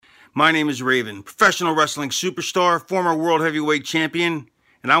My name is Raven, professional wrestling superstar, former world heavyweight champion,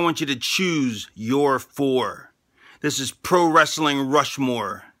 and I want you to choose your 4. This is Pro Wrestling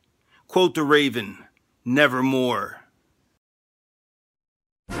Rushmore. Quote the Raven, nevermore.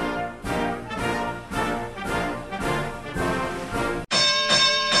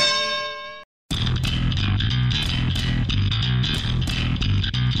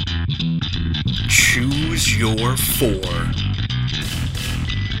 Choose your 4.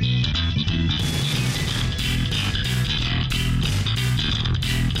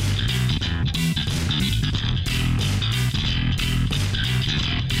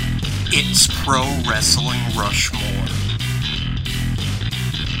 It's Pro Wrestling Rushmore.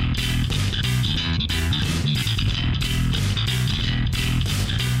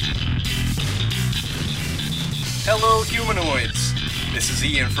 Hello, humanoids. This is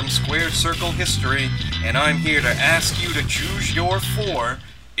Ian from Squared Circle History, and I'm here to ask you to choose your 4.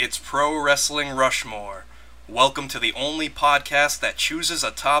 It's Pro Wrestling Rushmore. Welcome to the only podcast that chooses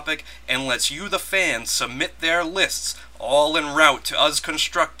a topic and lets you, the fans, submit their lists, all en route to us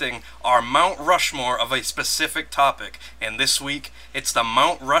constructing our Mount Rushmore of a specific topic. And this week, it's the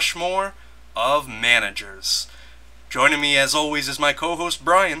Mount Rushmore of managers. Joining me, as always, is my co-host,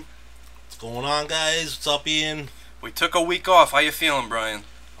 Brian. What's going on, guys? What's up, Ian? We took a week off. How you feeling, Brian?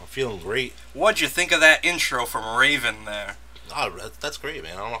 I'm feeling great. What'd you think of that intro from Raven there? Oh, that's great,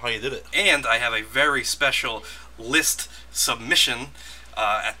 man. I don't know how you did it. And I have a very special list submission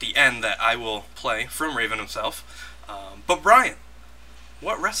at the end that I will play from Raven himself. But Brian,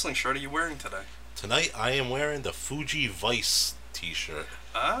 what wrestling shirt are you wearing today? Tonight, I am wearing the Fuji Vice t-shirt.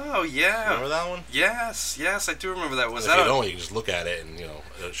 Oh, yeah. Remember that one? Yes, I do remember that. If you don't, you can just look at it and,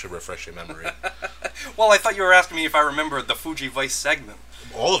 it should refresh your memory. Well, I thought you were asking me if I remembered the Fuji Vice segment.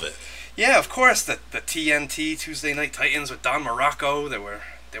 All of it. Yeah, of course, the TNT Tuesday Night Titans with Don Morocco. They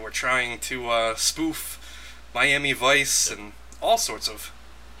were trying to spoof Miami Vice and all sorts of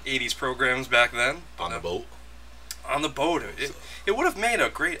 80s programs back then. On the boat. On the boat. It would have made a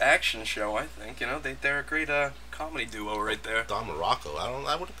great action show, I think. They're a great comedy duo right there. Don Morocco.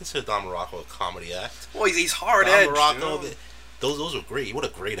 I wouldn't consider Don Morocco a comedy act. Well, he's hard Don edge. Morocco, those were great. What a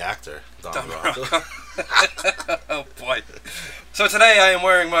great actor, Don Morocco. Oh boy. So today I am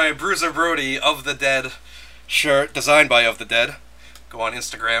wearing my Bruiser Brody Of the Dead shirt, designed by Of the Dead. Go on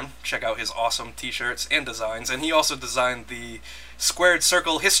Instagram, check out his awesome t-shirts and designs. And he also designed the Squared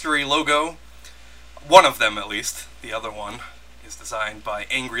Circle History logo. One of them, at least. The other one is designed by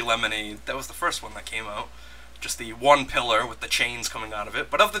Angry Lemonade. That was the first one that came out. Just the one pillar with the chains coming out of it.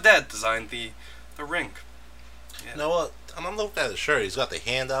 But Of the Dead designed the ring. Yeah. You know what? I'm looking at the shirt. He's got the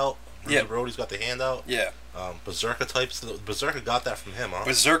handout. Yeah. Brody's got the handout. Yeah. Berserker types. Berserker got that from him, huh?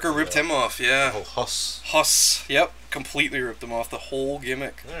 Berserker ripped him off, yeah. The whole Huss. Huss, yep. Completely ripped him off, the whole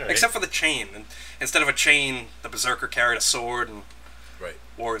gimmick. Right. Except for the chain. And instead of a chain, the Berserker carried a sword and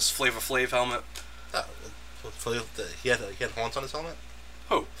wore his Flavor Flav helmet. He had horns on his helmet?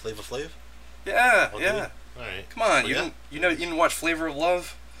 Who? Flavor Flav? Yeah, Oh, yeah. Alright. Come on, you didn't watch Flavor of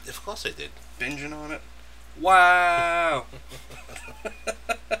Love? Of course I did. Binging on it? Wow!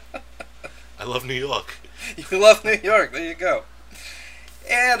 I love New York. You love New York, there you go.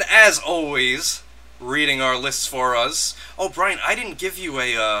 And as always, reading our lists for us. Oh, Brian, I didn't give you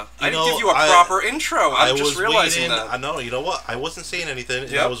a proper intro. I'm just realizing that. I know. You know what? I wasn't saying anything.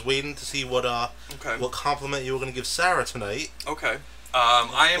 And I was waiting to see what compliment you were going to give Sarah tonight. Okay.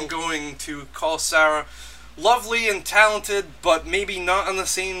 I am going to call Sarah lovely and talented, but maybe not on the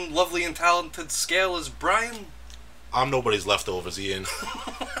same lovely and talented scale as Brian. I'm nobody's leftovers, Ian.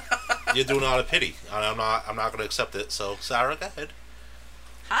 You're doing it out of pity. I'm not going to accept it. So, Sarah, go ahead.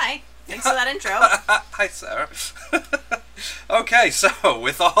 Hi. Thanks for that intro. Hi, Sarah. Okay, so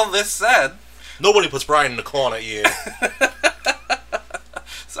with all this said, nobody puts Brian in the corner, Ian.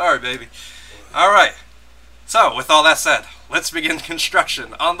 Sorry, baby. All right. So, with all that said, let's begin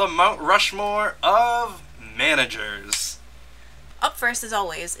construction on the Mount Rushmore of managers. Up first, as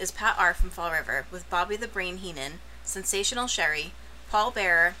always, is Pat R. from Fall River with Bobby the Brain Heenan, Sensational Sherry, Paul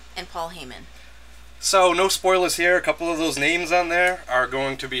Bearer, and Paul Heyman. So, no spoilers here. A couple of those names on there are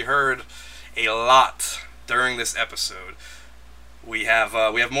going to be heard a lot during this episode. We have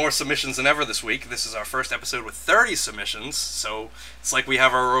more submissions than ever this week. This is our first episode with 30 submissions, so it's like we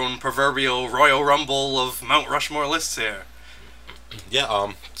have our own proverbial Royal Rumble of Mount Rushmore lists here.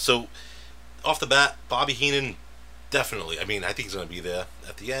 Yeah, so, off the bat, Bobby Heenan, definitely. I mean, I think he's going to be there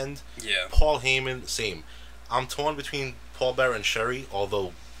at the end. Yeah. Paul Heyman, same. I'm torn between Paul Bearer and Sherry,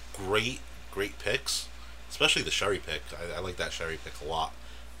 although great picks. Especially the Sherry pick. I like that Sherry pick a lot,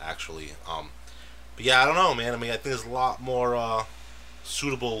 actually. But yeah, I don't know, man. I mean, I think there's a lot more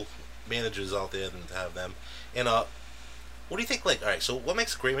suitable managers out there than to have them. And what do you think? Like, all right, so what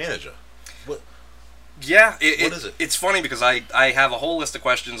makes a great manager? What Yeah, what is it? It's funny because I have a whole list of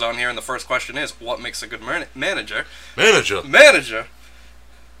questions on here, and the first question is, what makes a good manager? Manager. Manager.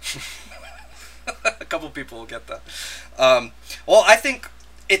 A couple people will get that. Well, I think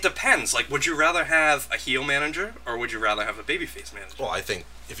it depends. Like, would you rather have a heel manager or would you rather have a babyface manager? Well, I think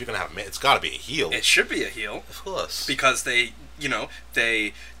if you're gonna have it's got to be a heel. It should be a heel. Of course. Because they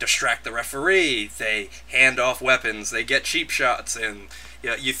distract the referee, they hand off weapons, they get cheap shots, and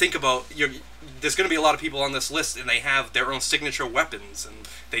you think about there's going to be a lot of people on this list, and they have their own signature weapons, and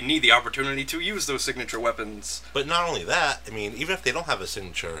they need the opportunity to use those signature weapons. But not only that, I mean, even if they don't have a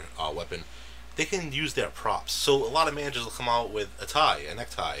signature weapon, they can use their props. So a lot of managers will come out with a tie, a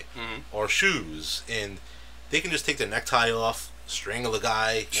necktie, or shoes, and they can just take the necktie off, strangle the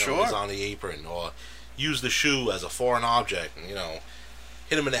guy who's on the apron, or use the shoe as a foreign object, and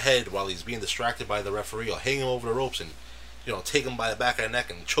hit him in the head while he's being distracted by the referee, or hang him over the ropes and take him by the back of the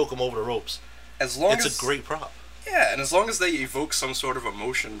neck and choke him over the ropes. It's a great prop. Yeah, and as long as they evoke some sort of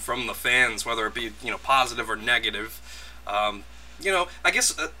emotion from the fans, whether it be positive or negative, I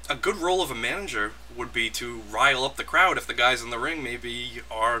guess a good role of a manager would be to rile up the crowd if the guys in the ring maybe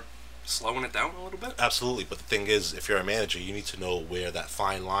are slowing it down a little bit. Absolutely, but the thing is, if you're a manager, you need to know where that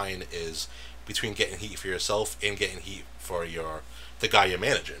fine line is between getting heat for yourself and getting heat for the guy you're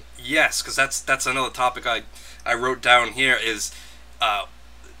managing. Yes, because that's another topic I wrote down here is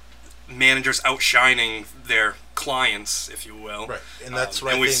managers outshining their clients, if you will. Right, and that's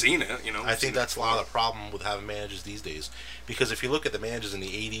what we've seen it. I think that's a lot of the problem with having managers these days, because if you look at the managers in the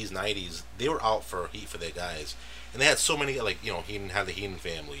 80s, 90s, they were out for heat for their guys, and they had so many Heenan had the Heenan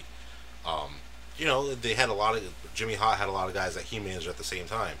family. They had a lot of Jimmy Hart had a lot of guys that he managed at the same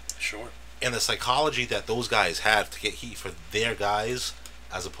time. Sure. And the psychology that those guys had to get heat for their guys,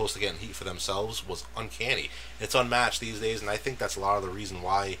 as opposed to getting heat for themselves, was uncanny. It's unmatched these days, and I think that's a lot of the reason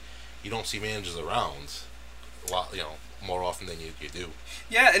why you don't see managers around a lot, more often than you do.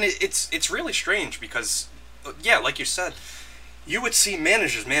 Yeah, and it's really strange because, like you said, you would see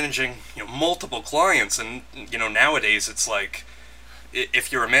managers managing multiple clients, and nowadays it's like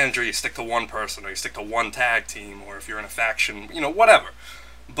if you're a manager, you stick to one person, or you stick to one tag team, or if you're in a faction, whatever.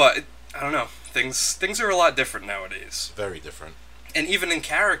 But I don't know, things are a lot different nowadays. Very different. And even in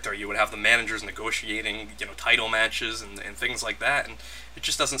character, you would have the managers negotiating, title matches and things like that, and it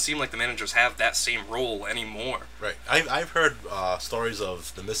just doesn't seem like the managers have that same role anymore. Right. I've heard stories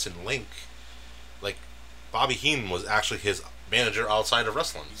of the missing link. Like, Bobby Heenan was actually his manager outside of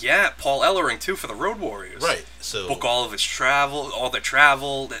wrestling. Yeah, Paul Ellering too for the Road Warriors. Right. So book all of his travel, all their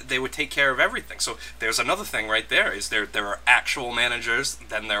travel. They would take care of everything. So there's another thing right there. Is there are actual managers,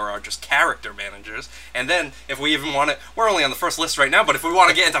 then there are just character managers, and then if we even want to, we're only on the first list right now. But if we want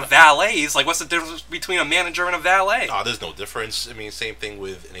to get into valets, like what's the difference between a manager and a valet? Oh, there's no difference. I mean, same thing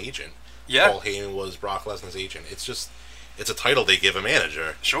with an agent. Yeah. Paul Heyman was Brock Lesnar's agent. It's a title they give a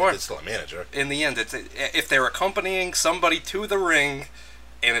manager. Sure. It's still a manager. In the end, if they're accompanying somebody to the ring,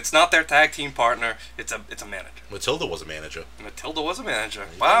 and it's not their tag team partner, it's a manager. Matilda was a manager. Matilda was a manager.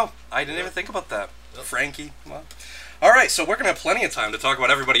 Wow, I didn't even think about that. Yep. Frankie. Wow. All right, so we're going to have plenty of time to talk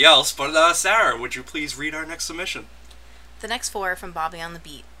about everybody else, but Sarah, would you please read our next submission? The next four are from Bobby on the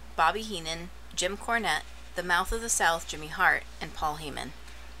Beat: Bobby Heenan, Jim Cornette, the Mouth of the South, Jimmy Hart, and Paul Heyman.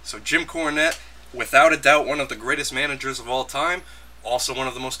 So Jim Cornette, without a doubt, one of the greatest managers of all time. Also one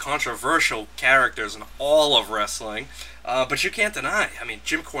of the most controversial characters in all of wrestling. But you can't deny, I mean,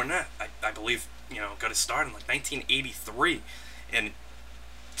 Jim Cornette, I believe, got his start in like 1983. And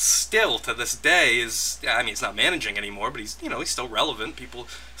still, to this day, he's not managing anymore, but he's still relevant. People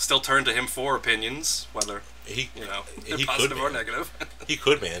still turn to him for opinions, whether, they're positive or negative. He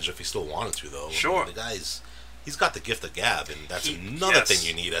could manage if he still wanted to, though. Sure. I mean, he's got the gift of gab, and that's another thing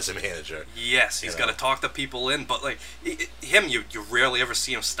you need as a manager. Yes, he's got to talk the people in, but like him, you rarely ever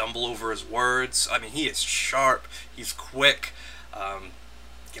see him stumble over his words. I mean, he is sharp, he's quick. I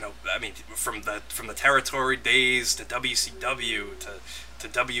mean, from the territory days to WCW to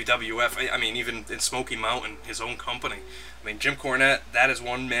WWF. I mean, even in Smoky Mountain, his own company. I mean, Jim Cornette, that is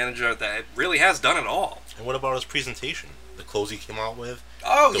one manager that really has done it all. And what about his presentation? The clothes he came out with?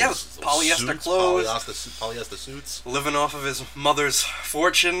 Oh, those polyester suits, clothes. Polyester suits. Living off of his mother's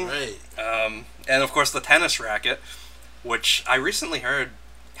fortune. Right. And, of course, the tennis racket, which I recently heard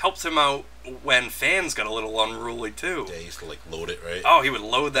helped him out when fans got a little unruly, too. Yeah, he used to, load it, right? Oh, he would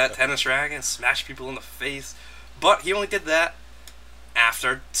load that tennis racket and smash people in the face. But he only did that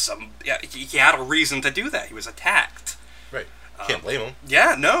after he had a reason to do that. He was attacked. Right. Can't blame him.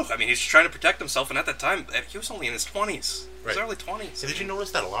 Yeah, no. I mean, he's trying to protect himself, and at that time, he was only in his 20s. Right. His early 20s. And did you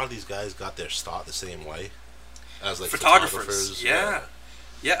notice that a lot of these guys got their start the same way? As, like, photographers. Yeah.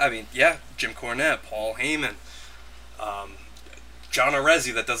 Yeah, I mean, Jim Cornette, Paul Heyman, John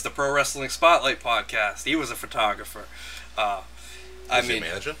Arezzi that does the Pro Wrestling Spotlight podcast. He was a photographer. Was he a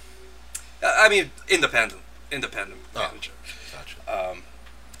manager? I mean, independent manager. Gotcha.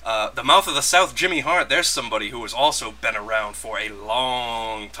 The Mouth of the South, Jimmy Hart, there's somebody who has also been around for a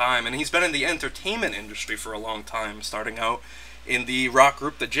long time, and he's been in the entertainment industry for a long time, starting out in the rock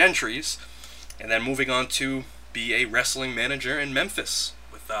group The Gentrys, and then moving on to be a wrestling manager in Memphis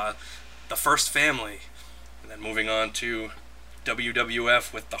with the First Family, and then moving on to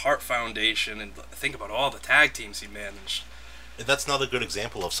WWF with the Hart Foundation, and think about all the tag teams he managed. And that's another good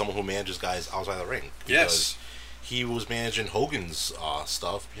example of someone who manages guys outside the ring. Yes. He was managing Hogan's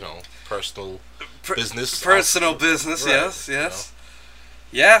stuff, personal business. Personal business, right, yes.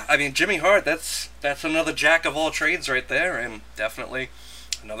 Yeah, I mean, Jimmy Hart, that's another jack of all trades right there, and definitely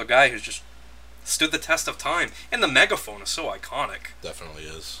another guy who's just stood the test of time. And the megaphone is so iconic. Definitely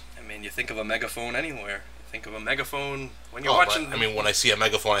is. I mean, you think of a megaphone anywhere. You think of a megaphone when you're watching... I mean, when I see a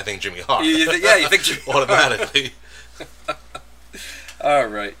megaphone, I think Jimmy Hart. you think Jimmy Hart. Automatically. All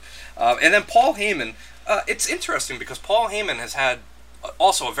right. And then Paul Heyman... it's interesting because Paul Heyman has had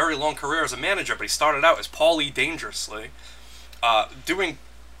also a very long career as a manager, but he started out as Paulie Dangerously, doing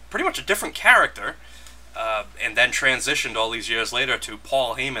pretty much a different character, and then transitioned all these years later to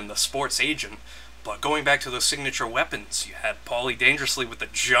Paul Heyman, the sports agent. But going back to those signature weapons, you had Paulie Dangerously with the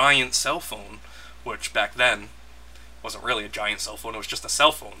giant cell phone, which back then wasn't really a giant cell phone, it was just a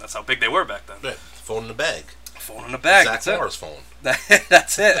cell phone. That's how big they were back then. Right. Phone in the bag. Phone in the bag. Zach Morris phone.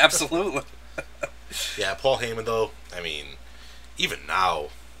 That's it, absolutely. Yeah, Paul Heyman, though, I mean, even now,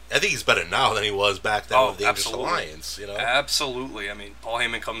 I think he's better now than he was back then with the Dangerous Alliance, Absolutely. I mean, Paul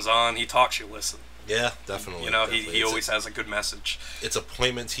Heyman comes on, he talks, you listen. Yeah, definitely. He always has a good message. It's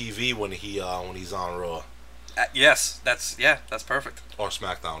appointment TV when he's on Raw. Yes, that's perfect. Or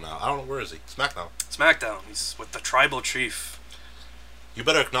SmackDown now. I don't know, where is he? SmackDown. He's with the Tribal Chief. You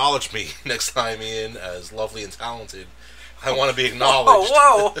better acknowledge me next time, Ian, as lovely and talented. I want to be acknowledged.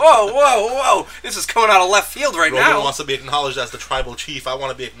 Whoa. This is coming out of left field right now. Roman wants to be acknowledged as the Tribal Chief. I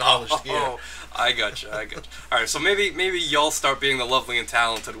want to be acknowledged here. I got you. Alright, so maybe y'all start being the lovely and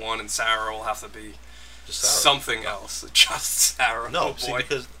talented one, and Sarah will have to be something else. Just Sarah. No, see,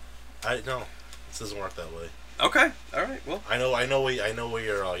 because this doesn't work that way. Okay, alright, well. I know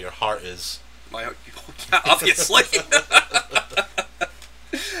where your heart is. Obviously.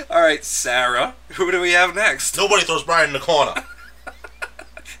 Alright, Sarah, who do we have next? Nobody throws Brian in the corner.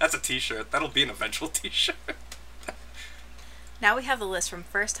 That's a t-shirt. That'll be an eventual t-shirt. Now we have the list from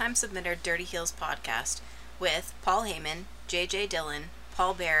First Time Submitter Dirty Heels Podcast with Paul Heyman, J.J. Dillon,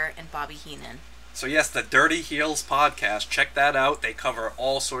 Paul Bearer, and Bobby Heenan. So yes, the Dirty Heels Podcast. Check that out. They cover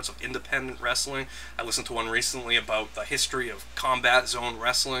all sorts of independent wrestling. I listened to one recently about the history of Combat Zone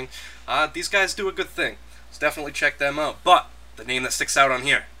Wrestling. These guys do a good thing. So definitely check them out. But the name that sticks out on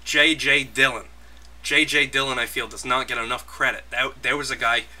here, J.J. Dillon. J.J. Dillon, I feel, does not get enough credit. There was a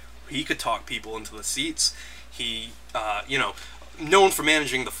guy, he could talk people into the seats. He, known for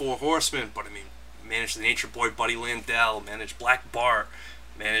managing the Four Horsemen, but I mean, managed the Nature Boy Buddy Landell, managed Black Bart,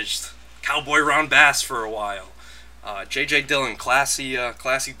 managed Cowboy Ron Bass for a while. J.J. Dillon, classy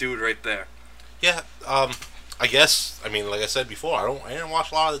dude right there. Yeah, I guess, I mean, like I said before, I didn't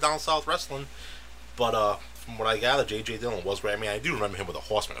watch a lot of the Down South wrestling, but from what I gather, J.J. Dillon was great. I mean, I do remember him with a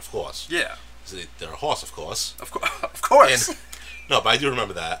Horseman, of course. Yeah. They're a horse, of course. Of course. And, no, but I do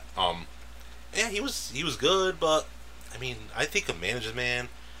remember that. Yeah, he was good, but I mean, I think of managers, man.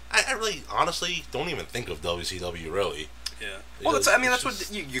 I really, honestly, don't even think of WCW really. Yeah. Well, that's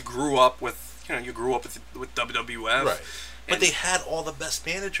what you grew up with. You grew up with WWF. Right. But they had all the best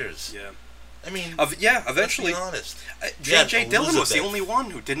managers. Yeah. I mean, eventually. Let's be honest. J.J. Dillon was the only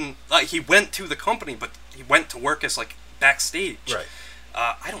one who didn't he went to the company, but he went to work as backstage. Right.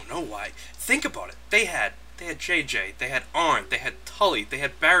 I don't know why. Think about it. They had JJ, they had Arn, they had Tully, they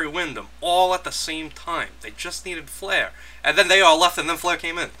had Barry Windham, all at the same time. They just needed Flair. And then they all left, and then Flair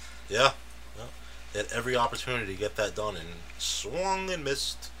came in. Yeah. Well, they had every opportunity to get that done, and swung and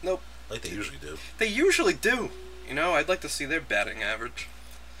missed. Nope. Like they usually do. They usually do. I'd like to see their batting average.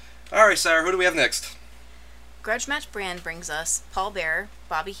 Alright, Sarah, who do we have next? Grudge Match Brand brings us Paul Bearer,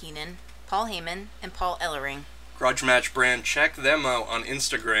 Bobby Heenan, Paul Heyman, and Paul Ellering. Grudge Match Brand, check them out on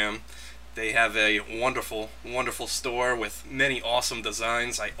Instagram. They have a wonderful, wonderful store with many awesome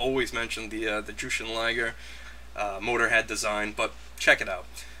designs. I always mention the Jushin Liger Motorhead design, but check it out.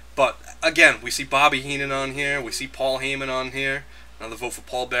 But again, we see Bobby Heenan on here. We see Paul Heyman on here. Another vote for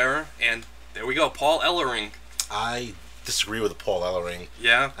Paul Bearer. And there we go, Paul Ellering. I disagree with Paul Ellering.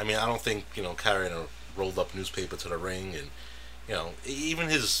 Yeah? I mean, I don't think, carrying a rolled up newspaper to the ring and, even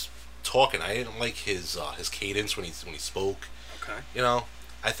his talking, I didn't like his cadence when he spoke. Okay.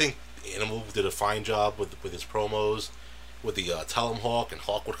 I think Animal did a fine job with his promos, with the Tell 'em Hawk, and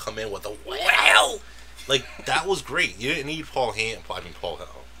Hawk would come in with the wow! Like, that was great. You didn't need Paul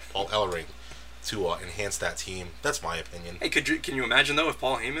Ellering to enhance that team. That's my opinion. Hey, can you imagine, though, if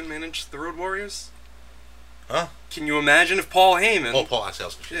Paul Heyman managed the Road Warriors? Huh? Can you imagine if Paul Heyman... Oh, I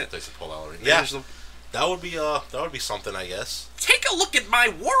was confused. I said Paul Ellering. Yeah, that would be something, I guess. Take a look at my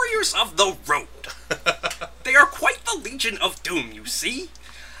Warriors of the Road. They are quite the Legion of Doom, you see.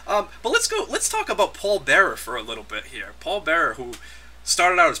 But let's talk about Paul Bearer for a little bit here. Paul Bearer, who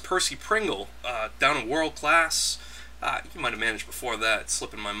started out as Percy Pringle, down in World Class. He might have managed before that. It's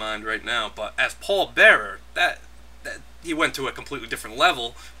slipping my mind right now. But as Paul Bearer, that he went to a completely different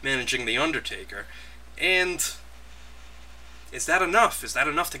level, managing The Undertaker. And is that enough? Is that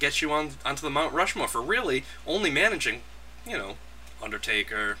enough to get you onto the Mount Rushmore for really only managing,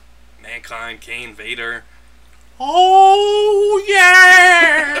 Undertaker, Mankind, Kane, Vader? Oh,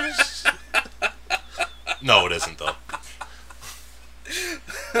 yes! No, it isn't, though.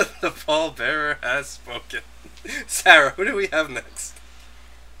 The Paul Bearer has spoken. Sarah, who do we have next?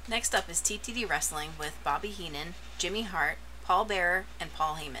 Next up is TTD Wrestling with Bobby Heenan, Jimmy Hart, Paul Bearer, and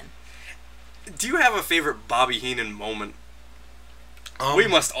Paul Heyman. Do you have a favorite Bobby Heenan moment? We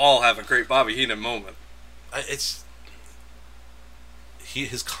must all have a great Bobby Heenan moment.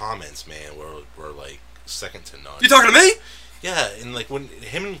 His comments, man, were like second to none. You talking to me? Yeah, and like when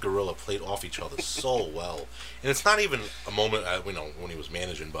him and Gorilla played off each other so well, and it's not even a moment when he was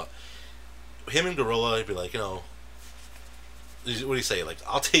managing, but him and Gorilla, he'd be like, what do you say? Like,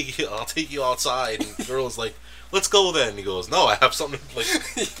 I'll take you outside, and Gorilla's like, let's go then. And he goes, no, I have something, I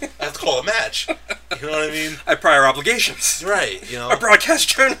have to call a match. You know what I mean? I have prior obligations. Right, A broadcast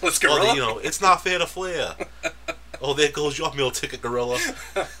journalist, Gorilla. Well, it's not fair to Flair. Oh, there goes your meal ticket, Gorilla.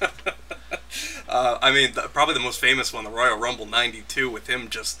 Probably the most famous one, the Royal Rumble '92, with him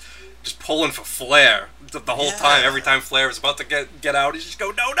just pulling for Flair the whole time. Every time Flair was about to get out, he just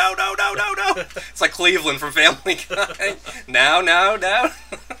go, no. It's like Cleveland from Family Guy. Now.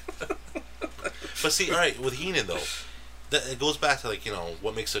 But see, all right, with Heenan though, it goes back to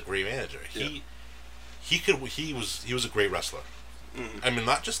what makes a great manager. He was a great wrestler. Mm-hmm. I mean,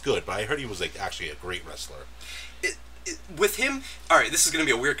 not just good, but I heard he was actually a great wrestler. With him, alright, this is going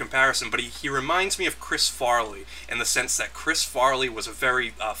to be a weird comparison, but he reminds me of Chris Farley in the sense that Chris Farley was a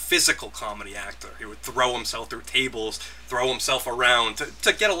very physical comedy actor. He would throw himself through tables, throw himself around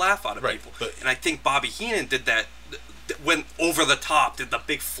to get a laugh out of people. And I think Bobby Heenan did that, went over the top, did the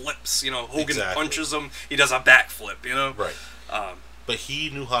big flips. Hogan punches him, he does a backflip. Right. But he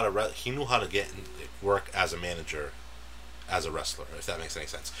knew how to get work as a manager, as a wrestler, if that makes any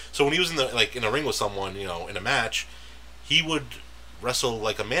sense. So when he was in the ring with someone, in a match, he would wrestle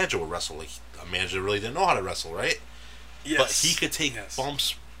like a manager would wrestle. Like a manager really didn't know how to wrestle, right? Yes. But he could take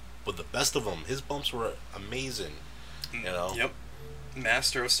bumps with the best of them. His bumps were amazing. Yep.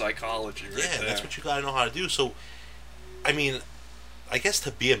 Master of psychology, right there. That's what you gotta know how to do. So, I mean, I guess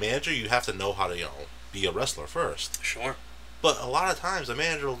to be a manager, you have to know how to, be a wrestler first. Sure. But a lot of times, a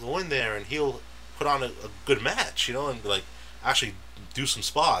manager will go in there and he'll put on a good match, and actually do some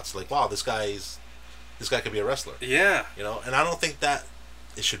spots. Like, wow, this guy could be a wrestler. Yeah. And I don't think that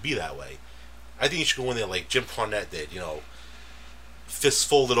it should be that way. I think you should go in there like Jim Cornette did, fists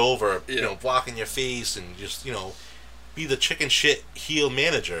folded over, blocking your face, and just, be the chicken shit heel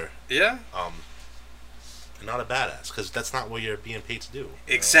manager. Yeah. And not a badass, because that's not what you're being paid to do.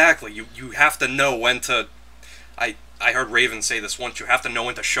 Exactly. You have to know when to... I heard Raven say this once, you have to know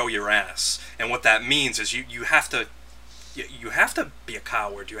when to show your ass. And what that means is you have to... You have to be a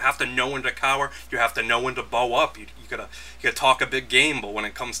coward. You have to know when to cower. You have to know when to bow up. You gotta talk a big game, but when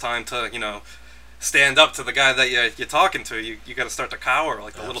it comes time to stand up to the guy that you're talking to, you gotta start to cower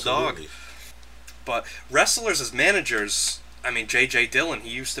like the little dog. But wrestlers as managers, J.J. Dillon, he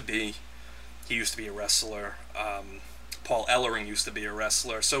used to be a wrestler. Paul Ellering used to be a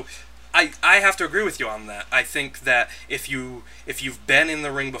wrestler. So I have to agree with you on that. I think that if you've been in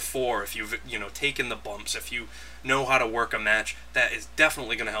the ring before, if you've taken the bumps, if you know how to work a match, that is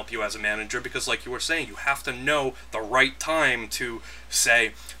definitely going to help you as a manager, because like you were saying, you have to know the right time to,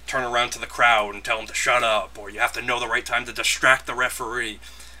 say, turn around to the crowd and tell them to shut up, or you have to know the right time to distract the referee.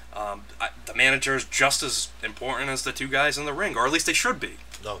 The manager is just as important as the two guys in the ring, or at least they should be.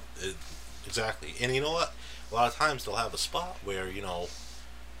 No, exactly. And you know what? A lot of times they'll have a spot where,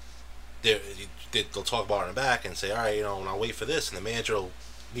 they'll talk about it in the back and say, all right, when I wait for this, and the manager will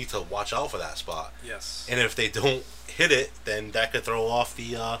need to watch out for that spot. Yes. And if they don't hit it, then that could throw off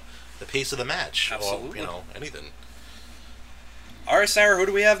the pace of the match. Absolutely. Or, anything. All right, Sarah, who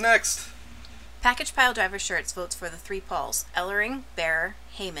do we have next? Package Pile Driver Shirts votes for the 3 Pauls: Ellering, Bearer,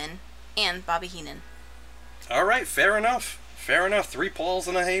 Heyman, and Bobby Heenan. All right, fair enough. 3 Pauls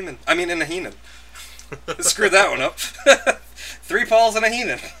and a Heyman. And a Heenan. Screwed that one up. 3 Pauls and a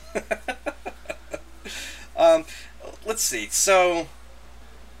Heenan. Let's see. So,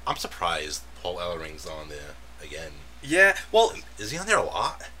 I'm surprised Paul Ellering's on there again. Yeah, well, Is he on there a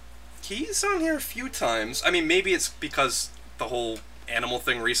lot? he's on here a few times. Maybe it's because the whole animal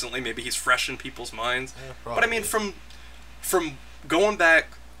thing recently. Maybe he's fresh in people's minds. Yeah, But from going back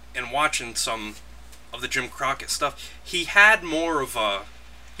and watching some of the Jim Crockett stuff, he had more of a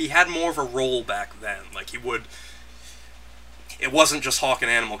role back then. Like it wasn't just Hawk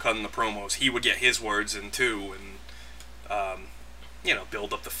and Animal cutting the promos. He would get his words in too, and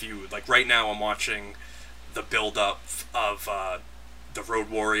build up the feud. Like right now, I'm watching the build up of the Road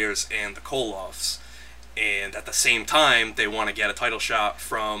Warriors and the Koloffs, and at the same time, they want to get a title shot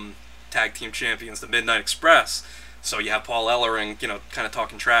from tag team champions, the Midnight Express. So you have Paul Ellering, kind of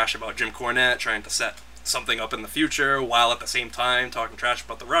talking trash about Jim Cornette, trying to set something up in the future, while at the same time talking trash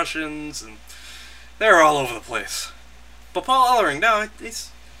about the Russians, and they're all over the place. But Paul Ellering, no,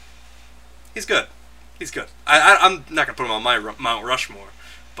 he's good. He's good. I'm not gonna put him on my Mount Rushmore,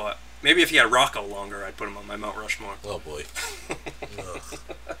 but maybe if he had Rocco longer, I'd put him on my Mount Rushmore. Oh boy. Ugh.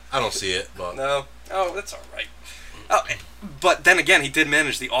 I don't see it, but No. Oh, that's all right. Oh, but then again, he did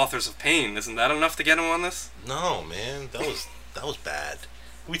manage the Authors of Pain. Isn't that enough to get him on this? no, man, that was bad.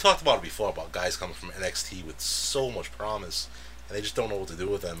 We talked about it before about guys coming from NXT with so much promise, and they just don't know what to do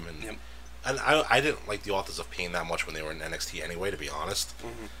with them. And Yep. and I didn't like the Authors of Pain that much when they were in NXT anyway, to be honest.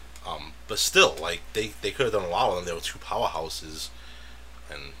 Mm-hmm. But still, like they could have done a lot with them. They were 2 powerhouses,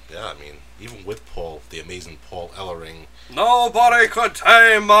 and yeah, even with Paul, the amazing Paul Ellering, Nobody could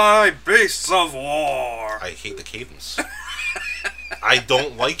tame my beasts of war. I hate the cadence. I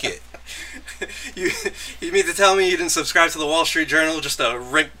don't like it. You mean to tell me you didn't subscribe to the Wall Street Journal just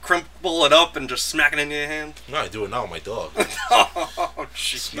to crumple it up and just smack it in your hand? No, I do it now with my dog. Oh,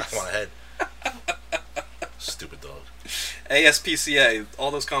 jeez. Smack him on the head. Stupid dog. ASPCA.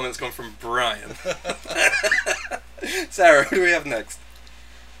 All those comments come from Brian. Sarah, who do we have next?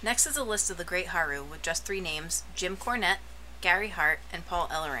 Next is a list of the Great Haru with just 3 names: Jim Cornette, Gary Hart, and Paul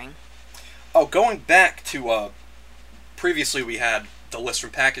Ellering. Oh, going back to previously we had the list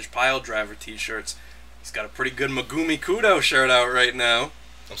from Package Pile Driver t-shirts. He's got a pretty good Megumi Kudo shirt out right now.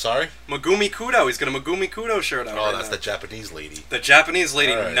 I'm sorry? Megumi Kudo. He's got a Megumi Kudo shirt out right now. Oh, that's the Japanese lady. The Japanese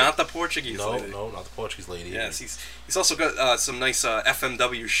lady, All right. not the Portuguese lady. No, not the Portuguese lady. Yes, he's also got some nice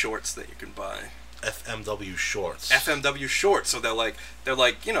FMW shorts that you can buy. FMW shorts. FMW shorts, so they're like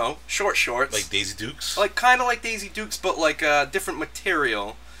short shorts. Like Daisy Dukes? Like kind of like Daisy Dukes, but like different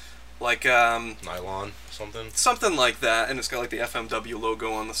material, like Nylon, something? something like that, and it's got like the FMW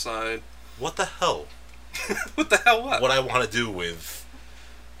logo on the side. What the hell? What the hell? What I want to do with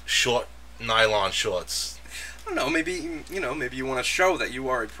short nylon shorts? I don't know. Maybe you want to show that you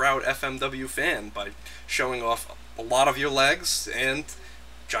are a proud FMW fan by showing off a lot of your legs and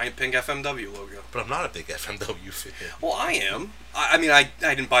giant pink FMW logo. But I'm not a big FMW fan. Well, I am. I mean, I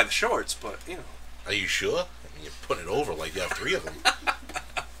didn't buy the shorts, but Are you sure? I mean, you're putting it over like you have 3 of them.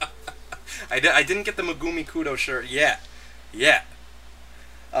 I didn't get the Megumi Kudo shirt yet. You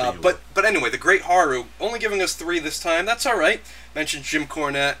But anyway, the Great Haru, only giving us 3 this time. That's all right. Mentioned Jim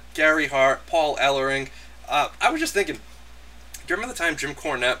Cornette, Gary Hart, Paul Ellering. I was just thinking, do you remember the time Jim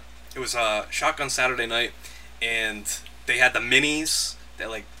Cornette, it was Shotgun Saturday Night, and they had the minis, they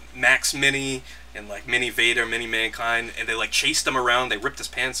like Max Mini and like Mini Vader, Mini Mankind, and they like chased him around, they ripped his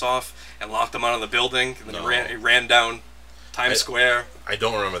pants off and locked him out of the building, and then he ran down Times Square. I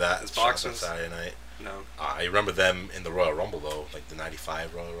don't remember that. As Shotgun boxers? Saturday Night. No. I remember them in the Royal Rumble, though. Like the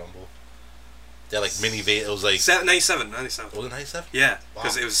 95 Royal Rumble. They're like mini Vader. It was like... 97. Was it 97? Yeah,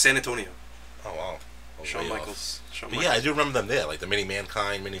 because Wow. it was San Antonio. Oh, wow. I was Shawn way Michaels. off. But yeah, I do remember them there. Like the Mini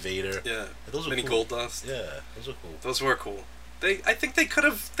Mankind, Mini Vader. Yeah. Those were Mini cool. Goldust. Yeah, those were cool. Those were cool. I think they could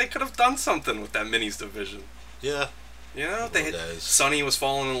have done something with that Minis division. Yeah. You know, Those guys. Sonny was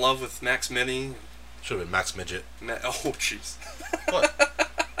falling in love with Max Mini. Should have been Max Midget. Oh, jeez. What?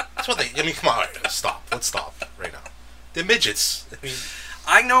 That's what they... I mean, come on. All right, stop. Let's stop right now. They're midgets. I mean...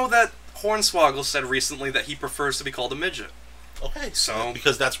 I know that Hornswoggle said recently that he prefers to be called a midget. Okay, So-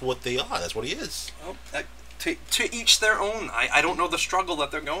 because that's what they are. That's what he is. Well, to each their own. I don't know the struggle that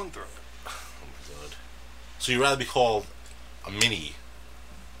they're going through. Oh my god. So you'd rather be called a mini?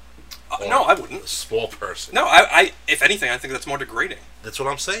 No, I wouldn't. A small person. No, I. If anything, I think that's more degrading. That's what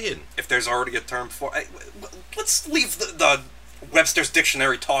I'm saying. If there's already a term for, let's leave the Webster's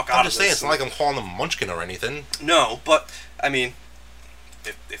Dictionary talk out I'm of just this. saying, it's not like I'm calling them Munchkin or anything. No, but I mean,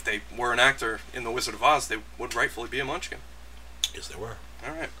 if they were an actor in The Wizard of Oz, they would rightfully be a Munchkin. Yes, they were.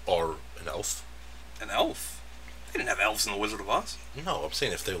 All right. Or an elf. An elf? They didn't have elves in The Wizard of Oz. No, I'm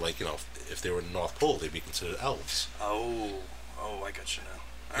saying if they're like, if they were in the North Pole, they'd be considered elves. Oh, I got you now.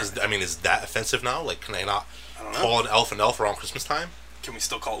 All right. I mean, is that offensive now? Like, can I not don't know. call an elf around Christmas time? Can we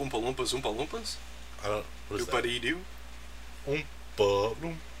still call Oompa Loompas Oompa Loompas? I don't. What is that? Doopity-doo? Oompa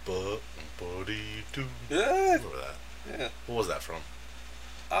Loompa Oompa Dee Doo. Yeah. Remember that? Yeah. What was that from?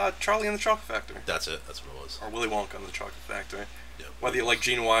 Charlie and the Chocolate Factory. That's it. That's what it was. Or Willy Wonka and the Chocolate Factory. Yeah. Whether you like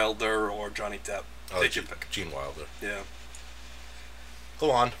Gene Wilder or Johnny Depp. Oh, Take your pick. Gene Wilder. Yeah.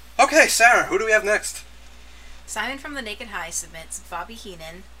 Go on. Okay, Sarah, who do we have next? Simon from the Naked High submits Bobby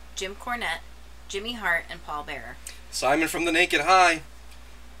Heenan, Jim Cornette, Jimmy Hart, and Paul Bearer. Simon from the Naked High.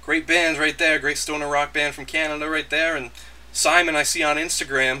 Great bands right there. Great stoner rock band from Canada right there. And Simon, I see on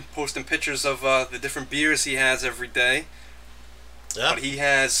Instagram posting pictures of the different beers he has every day. Yeah. But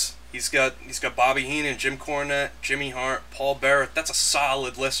he's got Bobby Heenan, Jim Cornette, Jimmy Hart, Paul Bearer. That's a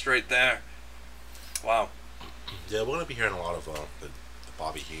solid list right there. Wow. Yeah, we're gonna be hearing a lot of the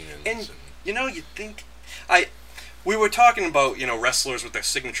Bobby Heenans. And you'd think we were talking about, wrestlers with their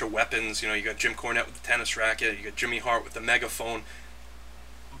signature weapons. You got Jim Cornette with the tennis racket, you got Jimmy Hart with the megaphone.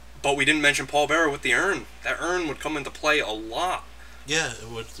 But we didn't mention Paul Bearer with the urn. That urn would come into play a lot. Yeah, it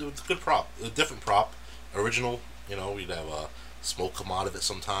was a good prop. A different prop. Original, we'd have smoke come out of it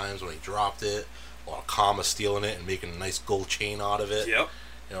sometimes when he dropped it, or Kama stealing it and making a nice gold chain out of it. Yep.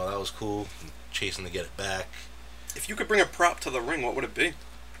 That was cool. Chasing to get it back. If you could bring a prop to the ring, what would it be?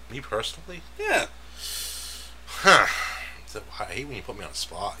 Me personally? Yeah. Huh. I hate when you put me on the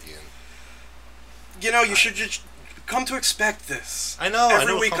spot, Ian. You should just come to expect this. I know.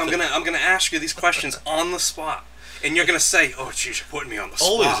 Every week I'm gonna ask you these questions on the spot, and you're gonna say, "Oh, geez, you're putting me on the spot."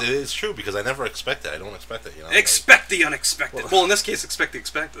 Always, it's true because I never expect it. I don't expect it. Expect the unexpected. Well, in this case, expect the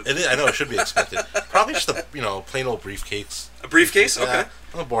expected. It is, I know it should be expected. Probably just a plain old briefcase. A briefcase? Yeah, Okay.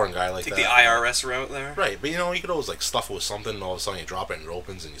 I'm a boring guy like Take that. the IRS route there. Right, but you could always stuff it with something, and all of a sudden you drop it and it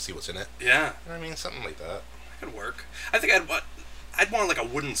opens and you see what's in it. Yeah. I mean, something like that. That could work. I think I'd want like a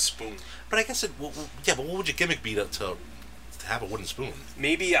wooden spoon. But I guess but what would your gimmick be to have a wooden spoon?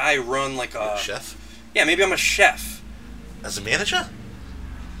 Maybe I run like a chef. Yeah, maybe I'm a chef. As a manager?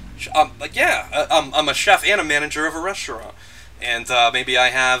 I'm a chef and a manager of a restaurant, and maybe I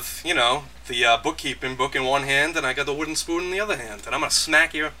have the bookkeeping book in one hand, and I got the wooden spoon in the other hand, and I'm gonna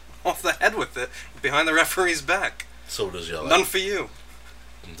smack you off the head with it behind the referee's back. So does your None for you.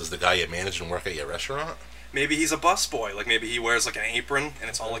 Does the guy you manage and work at your restaurant? Maybe he's a busboy. Like maybe he wears like an apron and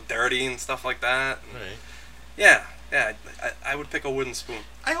it's all like dirty and stuff like that. Right. Yeah. I would pick a wooden spoon.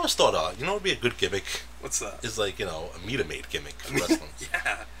 I always thought, what would be a good gimmick? What's that? Is like, a Meet-A-Maid gimmick for wrestling.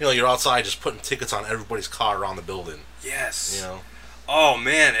 Yeah. You're outside just putting tickets on everybody's car around the building. Yes. Oh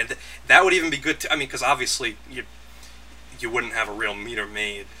man, and that would even be good. Because obviously you wouldn't have a real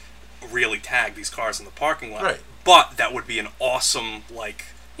meter-maid really tag these cars in the parking lot. Right. But that would be an awesome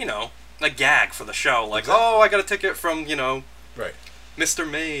a gag for the show. Like, exactly. Oh, I got a ticket from right, Mr.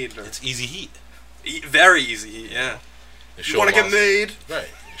 Maid. It's easy heat. Very easy heat. Yeah. You want to get made? Right.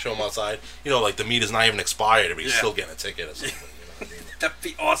 You show them outside. Like the meat is not even expired, but he's still getting a ticket or something. That'd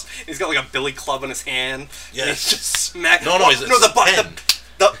be awesome. He's got like a billy club in his hand. Yes. He's just smacking. No, he's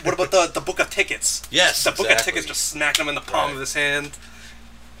what about the book of tickets? Yes, the book of tickets. Just smacking him in the palm of his hand.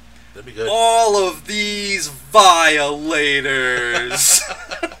 That'd be good. All of these violators.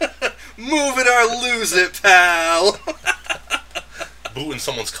 Move it or lose it, pal. Booting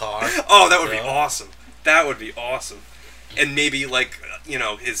someone's car. Oh, that would be awesome. That would be awesome. And maybe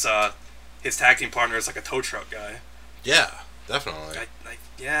his tag team partner is like a tow truck guy. Yeah, definitely.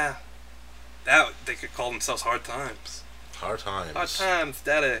 Yeah. They could call themselves Hard Times. Hard Times. Hard Times,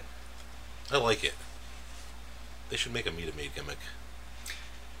 daddy. I like it. They should make a Meet-A-Maid gimmick.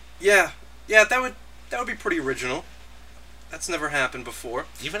 Yeah, that would be pretty original. That's never happened before.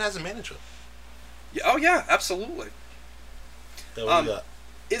 Even as a manager. Yeah, oh yeah, absolutely. What you got?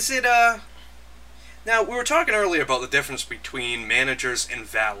 Is it Now we were talking earlier about the difference between managers and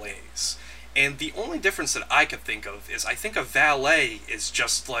valets, and the only difference that I could think of is I think a valet is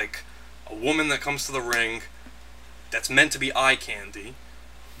just like a woman that comes to the ring, that's meant to be eye candy,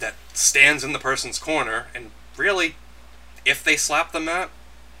 that stands in the person's corner, and really, if they slap the mat.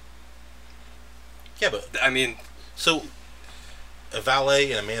 Yeah, but I mean, so a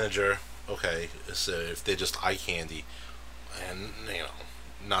valet and a manager, okay, so if they're just eye candy, and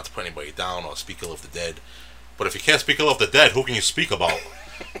not to put anybody down or speak ill of the dead, but if you can't speak ill of the dead, who can you speak about?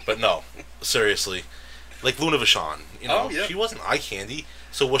 But no, seriously, like Luna Vachon, she wasn't eye candy.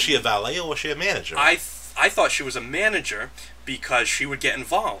 So was she a valet or was she a manager? I thought she was a manager because she would get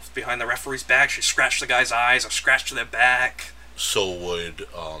involved behind the referee's back. She'd scratch the guy's eyes or scratch their back. So would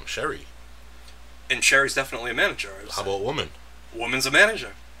Sherry. And Sherry's definitely a manager. How about woman? Woman's a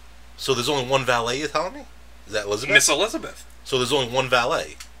manager. So there's only one valet, you're telling me? Is that Elizabeth? Miss Elizabeth. So there's only one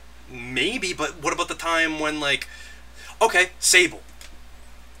valet? Maybe, but what about the time when, like... Okay, Sable.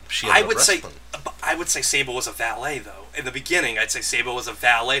 I would say Sable was a valet, though. In the beginning, I'd say Sable was a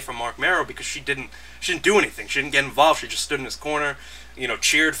valet for Mark Merrow because she didn't do anything. She didn't get involved. She just stood in his corner,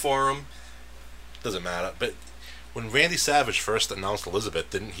 cheered for him. Doesn't matter. But when Randy Savage first announced Elizabeth,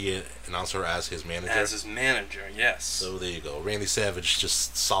 didn't he announce her as his manager? As his manager, yes. So there you go. Randy Savage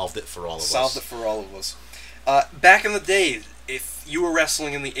just solved it for all of us. Solved it for all of us. Back in the day, if you were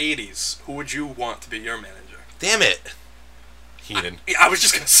wrestling in the 80s, who would you want to be your manager? Damn it! Heenan. I was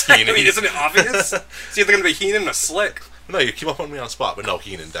just going to say, Heenan. I mean, isn't it obvious? It's either going to be Heenan or Slick. No, you keep up on me on the spot, but no,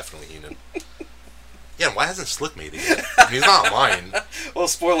 Heenan, definitely Heenan. Yeah, why hasn't Slick made it yet? I mean, he's not mine. Well,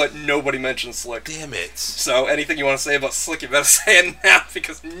 spoiler, nobody mentioned Slick. Damn it. So, anything you want to say about Slick, you better say it now,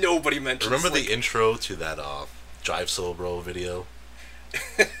 because nobody mentioned Remember Slick. The intro to that Drive Soul Bro video?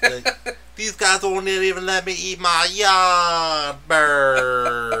 Like, these guys won't even let me eat my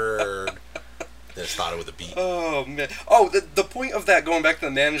Yardbird. Then it started with a beat. Oh, man. Oh, the point of that, going back to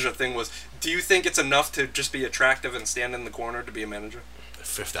the manager thing, was, do you think it's enough to just be attractive and stand in the corner to be a manager?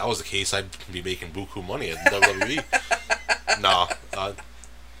 If that was the case, I'd be making buku money at WWE. No. I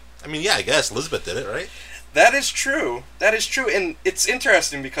mean, yeah, I guess Elizabeth did it, right? That is true. And it's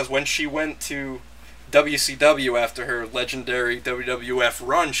interesting because when she went to WCW after her legendary WWF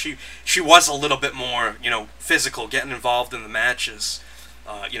run, she was a little bit more, physical, getting involved in the matches,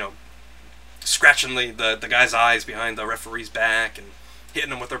 scratching the guy's eyes behind the referee's back and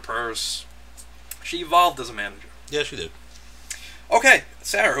hitting him with her purse. She evolved as a manager. Yeah, she did. Okay,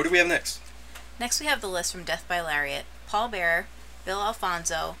 Sarah, who do we have next? Next we have the list from Death by Lariat: Paul Bearer, Bill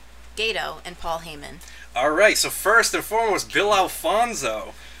Alfonso, Gato, and Paul Heyman. Alright, so first and foremost, Bill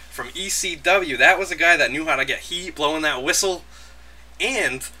Alfonso from ECW. That was a guy that knew how to get heat, blowing that whistle.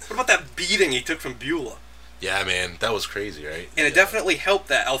 And what about that beating he took from Beulah? Yeah, man, that was crazy, right? And it definitely helped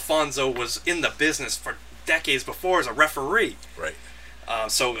that Alfonso was in the business for decades before as a referee. Right.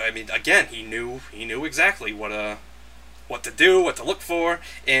 So, I mean, again, he knew exactly what to do, what to look for,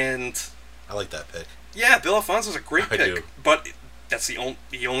 and I like that pick. Yeah, Bill Alfonso's a great pick. I do. But that's he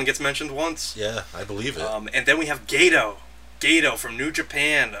only gets mentioned once. Yeah, I believe it. And then we have Gato from New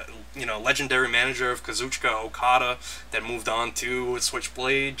Japan, legendary manager of Kazuchika Okada, that moved on to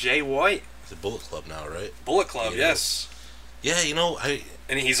Switchblade Jay White. It's a Bullet Club now, right? Bullet Club, yes. Yeah,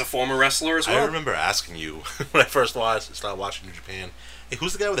 and he's a former wrestler as well. I remember asking you when I first started watching New Japan, hey,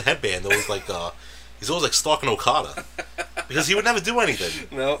 who's the guy with the headband that was like, he's always like stalking Okada? Because he would never do anything.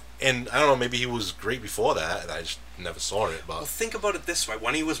 No. And I don't know, maybe he was great before that, and I just never saw it. But well, think about it this way.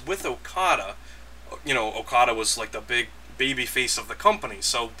 When he was with Okada, Okada was like the big baby face of the company.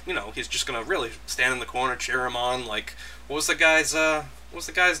 So, he's just going to really stand in the corner, cheer him on. Like, what was the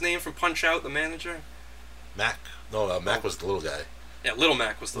guy's name from Punch-Out, the manager? Mac. No, Mac was the little guy. Yeah, Little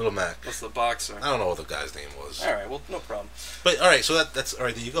Mac was the boxer. I don't know what the guy's name was. All right, well, no problem. But all right, so that's all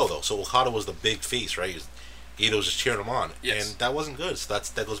right. There you go, though. So Okada was the big face, right? Gato's just cheering him on, yes. And that wasn't good. So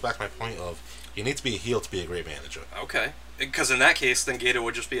that goes back to my point of you need to be a heel to be a great manager. Okay, because in that case, then Gato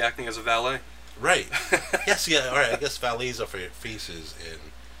would just be acting as a valet. Right. Yes. Yeah. All right. I guess valets are for faces and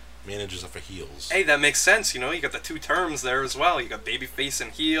managers are for heels. Hey, that makes sense. You got the two terms there as well. You got babyface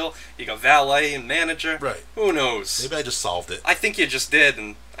and heel. You got valet and manager. Right. Who knows? Maybe I just solved it. I think you just did,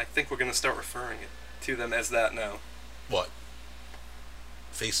 and I think we're going to start referring to them as that now. What?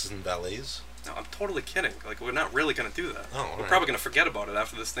 Faces and valets? No, I'm totally kidding. Like, we're not really going to do that. Oh, we're probably going to forget about it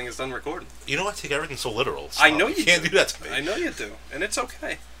after this thing is done recording. You know, I take everything so literal. So I know you can't do that to me. I know you do, and it's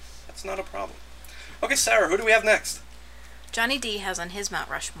okay. That's not a problem. Okay, Sarah, who do we have next? Johnny D has on his Mount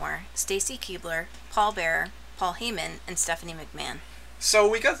Rushmore Stacy Keibler, Paul Bearer, Paul Heyman, and Stephanie McMahon. So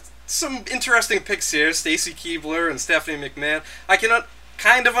we got some interesting picks here, Stacy Keibler and Stephanie McMahon. I cannot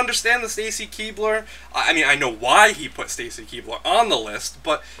kind of understand the Stacy Keibler. I mean, I know why he put Stacy Keibler on the list,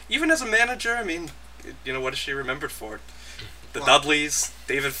 but even as a manager, I mean, what is she remembered for? The Dudleys,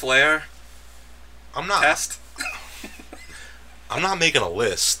 David Flair, Test. I'm not making a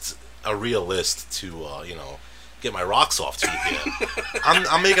real list to, get my rocks off to here.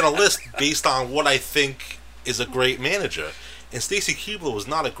 I'm making a list based on what I think is a great manager. And Stacy Keibler was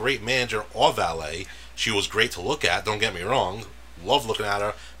not a great manager or valet. She was great to look at, don't get me wrong. love looking at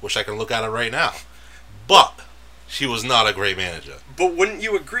her. Wish I could look at her right now. But she was not a great manager. But wouldn't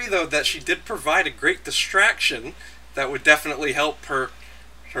you agree, though, that she did provide a great distraction that would definitely help her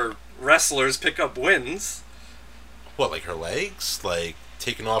wrestlers pick up wins? What, like her legs? Like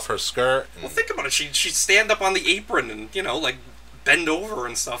taking off her skirt? And... Well, think about it. She'd stand up on the apron and, like, bend over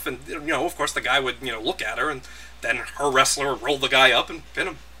and stuff. And, of course, the guy would, look at her, and then her wrestler would roll the guy up and pin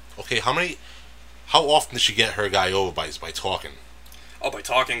him. Okay, how often does she get her guy over by talking? Oh, by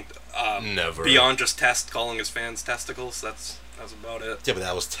talking. Never. Beyond just calling his fans testicles. That's about it. Yeah, but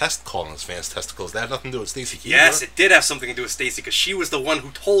that was Test calling his fans testicles. That had nothing to do with Stacy Keibler. Yes, it did have something to do with Stacy, because she was the one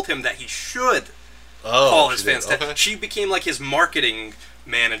who told him that he should call his fans testicles. Okay. She became like his marketing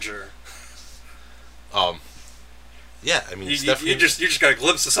manager. Yeah, I mean, you just got a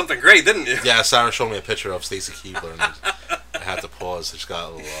glimpse of something great, didn't you? Yeah, Sarah showed me a picture of Stacy Keibler, and I had to pause. It just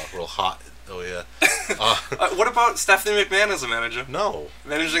got a little hot. Oh yeah. What about Stephanie McMahon as a manager? No.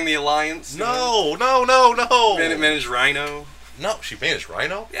 Managing the Alliance? No. Managed Rhino? No, she managed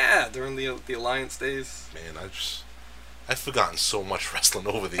Rhino? Yeah, during the Alliance days. Man, I've forgotten so much wrestling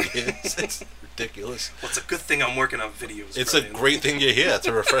over the years. It's ridiculous. Well, it's a good thing I'm working on videos. It's Brian. a great thing you're here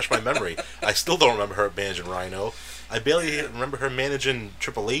to refresh my memory. I still don't remember her managing Rhino. I barely remember her managing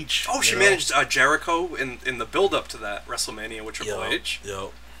Triple H. Oh, she managed Jericho in the build-up to that WrestleMania with Triple H.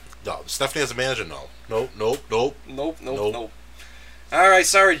 Yo. No, Stephanie as a manager, no. Nope. All right,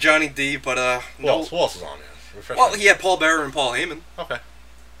 sorry, Johnny D, but Who else is on there? Well, he had Paul Bearer and Paul Heyman. Okay.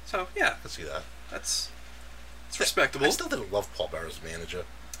 So yeah, I can see that. It's respectable. I still didn't love Paul Bearer as a manager.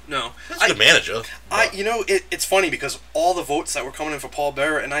 No, he's a good manager. It's funny because all the votes that were coming in for Paul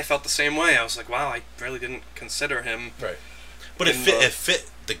Bearer, and I felt the same way. I was like, wow, I really didn't consider him. Right. But it fit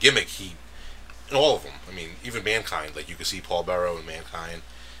the gimmick. In all of them. I mean, even Mankind. Like you could see Paul Bearer and Mankind.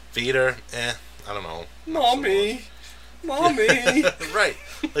 Vader, I don't know. Mommy. Right.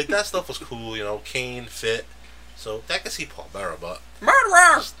 Like that stuff was cool. Kane fit. So I could see Paul Bearer, but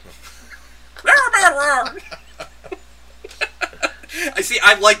murderer.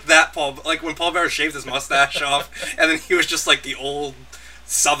 I liked that Paul, like when Paul Bearer shaved his mustache off, and then he was just like the old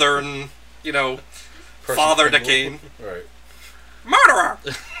Southern, father to Kane. Right. Murderer!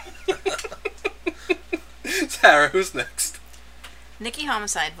 Sarah, who's next? Nikki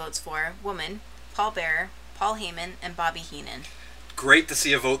Homicide votes for Woman, Paul Bearer, Paul Heyman, and Bobby Heenan. Great to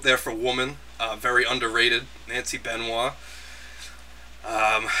see a vote there for Woman. Very underrated. Nancy Benoit.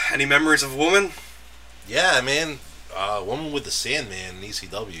 Any memories of Woman? Yeah, man. Woman with the Sandman in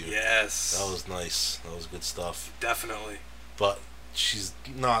ECW. Yes. That was nice. That was good stuff. Definitely. But she's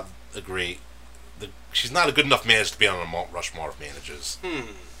not she's not a good enough manager to be on a Mount Rushmore of managers.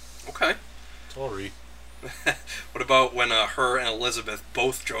 Okay. Sorry. What about when her and Elizabeth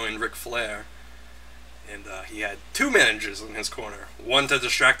both joined Ric Flair? And he had two managers in his corner. One to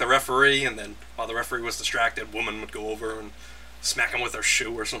distract the referee, and then while the referee was distracted, Woman would go over and smack him with her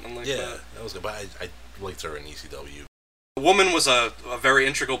shoe or something like that. Yeah, that was good. But I liked her in ECW. Woman was a very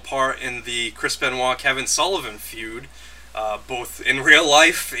integral part in the Chris Benoit-Kevin Sullivan feud, both in real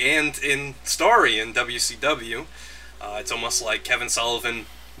life and in story in WCW. It's almost like Kevin Sullivan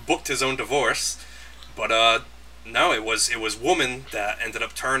booked his own divorce. But no, it was Woman that ended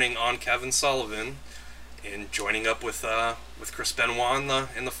up turning on Kevin Sullivan and joining up with Chris Benoit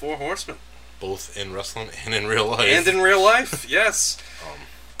in the Four Horsemen. Both in wrestling and in real life. And in real life, yes.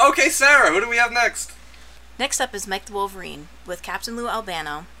 Okay, Sarah, who do we have next? Next up is Mike the Wolverine with Captain Lou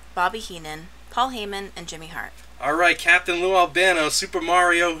Albano, Bobby Heenan, Paul Heyman, and Jimmy Hart. All right, Captain Lou Albano, Super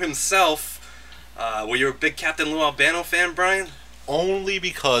Mario himself. Were you a big Captain Lou Albano fan, Brian? Only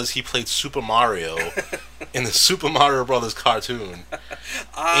because he played Super Mario in the Super Mario Brothers cartoon.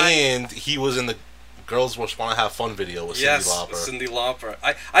 And he was in the Girls Just Want to Have Fun video with Cyndi Lauper. Yes, Cyndi Lauper.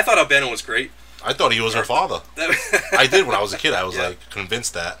 I thought Albano was great. I thought he was her father. I did when I was a kid. I was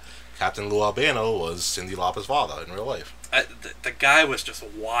convinced that Captain Lou Albano was Cyndi Lauper's father in real life. The guy was just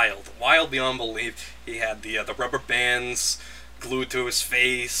wild beyond belief. He had the rubber bands glued to his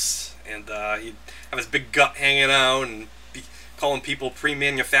face, and he'd have his big gut hanging out, and calling people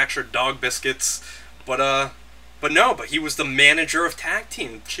pre-manufactured dog biscuits, but he was the manager of tag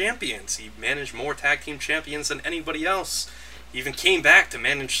team champions. He managed more tag team champions than anybody else. He even came back to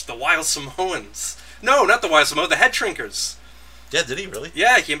manage the Wild Samoans. No, not the Wild Samoans, the Head Shrinkers. Yeah, did he really?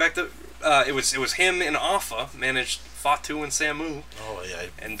 Yeah, he came back to. It was him and Alpha managed Fatu and Samu. Oh yeah,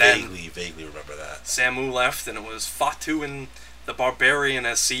 and vaguely remember that. Samu left, and it was Fatu and the Barbarian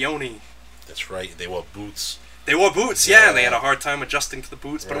as Sione. That's right. They wore boots. They wore boots, yeah, and they had a hard time adjusting to the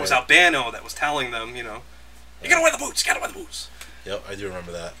boots, but it was Albano that was telling them, you gotta wear the boots, Yep, I do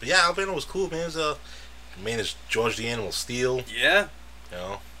remember that. But yeah, Albano was cool, man. managed George the Animal Steel. Yeah. You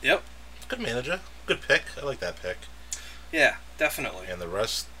know. Yep. Good manager. Good pick. I like that pick. Yeah, definitely. And the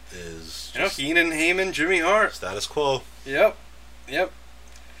rest is You know, just Heenan, Heyman, Jimmy Hart. status quo. Yep. You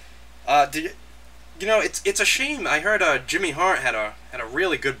know, it's a shame. I heard Jimmy Hart had a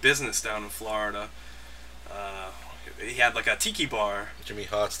really good business down in Florida. He had like a tiki bar. Jimmy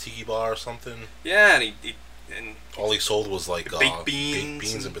Hart's Tiki Bar or something. Yeah, and All he sold was like Baked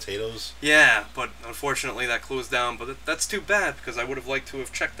beans and potatoes. yeah, but unfortunately that closed down. But that's too bad because I would have liked to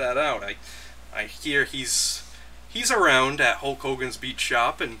have checked that out. I hear he's around at Hulk Hogan's Beach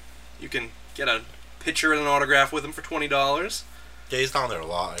Shop, and you can get a picture and an autograph with him for $20. Yeah, he's down there a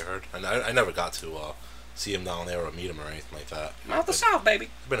lot, I heard. And I never got to see him down there or meet him or anything like that. Out the South, baby.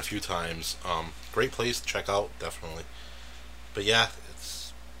 I've been a few times. Great place to check out, definitely. But yeah,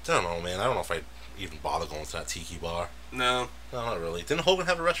 I don't know, man. I don't know if I'd even bother going to that Tiki Bar. No. No, not really. Didn't Hogan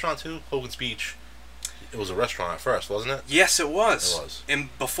have a restaurant too? Hogan's Beach. It was a restaurant at first, wasn't it? Yes, it was. It was.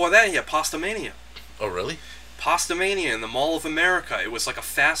 And before that, he had Pasta Mania. Oh, really? Pasta Mania in the Mall of America. It was like a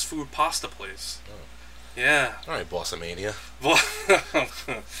fast food pasta place. Oh. Yeah. All right, Bossamania.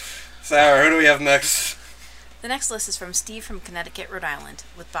 Sarah, who do we have next? The next list is from Steve from Connecticut, Rhode Island,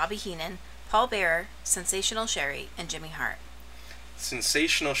 with Bobby Heenan, Paul Bearer, Sensational Sherry, and Jimmy Hart.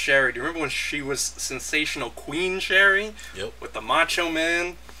 Sensational Sherry. Do you remember when she was Sensational Queen Sherry? Yep. With the Macho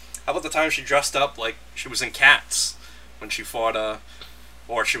Man? How about the time she dressed up like she was in Cats when she fought,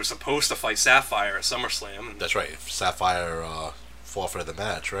 or she was supposed to fight Sapphire at SummerSlam? That's right. Sapphire forfeited the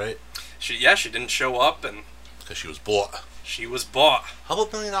match, right? She didn't show up, and Because she was bought. she was bought. How about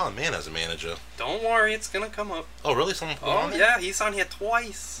 $1 Million Man as a manager? Don't worry, it's gonna come up. Oh, really? Someone put him on Oh there? yeah, he's on here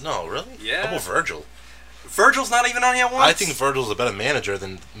twice. No, really? Yeah. How about Virgil? Virgil's not even on here once. I think Virgil's a better manager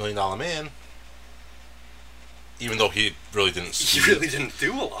than $1 Million Man. Even though he really didn't. He really didn't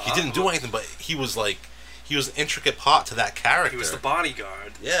do a lot. He didn't do anything, but he was an intricate part to that character. He was the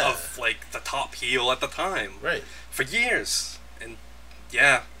bodyguard of like the top heel at the time. Right. For years. And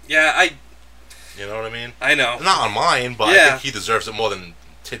yeah, I You know what I mean? know. Not on mine, but I Yeah. think he deserves it more than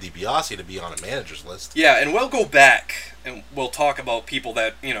Ted DiBiase to be on a manager's list. Yeah, and we'll go back and we'll talk about people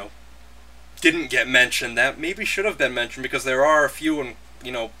that, didn't get mentioned that maybe should have been mentioned, because there are a few, and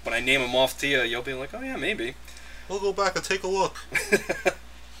when I name them off to you, you'll be like, oh yeah, maybe. We'll go back and take a look.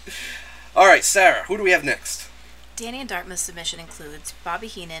 All right, Sarah, who do we have next? Danny and Dartmouth's submission includes Bobby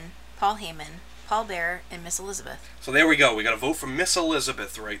Heenan, Paul Heyman, Paul Bearer, and Miss Elizabeth. So there we go. We got to vote for Miss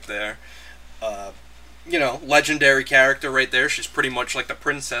Elizabeth right there. Legendary character right there. She's pretty much like the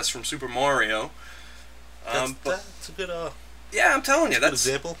princess from Super Mario. That's a good Yeah, I'm telling you, good that's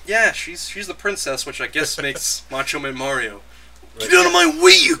example. Yeah, she's the princess, which I guess makes Macho Man Mario. Right. Get out of my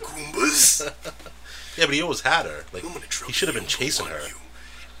way, you Goombas! Yeah, but he always had her. Like, I'm gonna drop he should have you been chasing over her. you.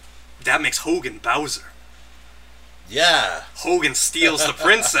 That makes Hogan Bowser. Yeah. Hogan steals the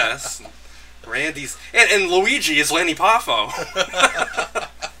princess. Randy's and Luigi is Lenny Poffo.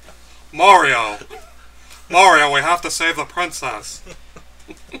 Mario, we have to save the princess.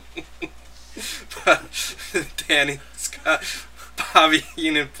 But Danny's got Bobby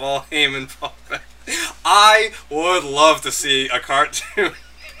Heenan, Paul Heyman, Paul Bearer. I would love to see a cartoon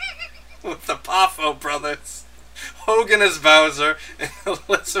with the Poffo brothers. Hogan as Bowser and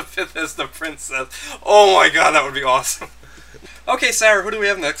Elizabeth as the princess. Oh my god, that would be awesome. Okay, Sarah, who do we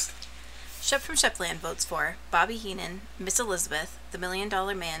have next? Shep from Shepland votes for Bobby Heenan, Miss Elizabeth, The $1 Million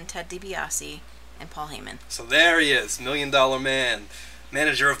Man Ted DiBiase, and Paul Heyman. So there he is, $1 Million Man,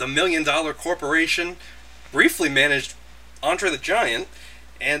 manager of the $1 Million Corporation, briefly managed Andre the Giant,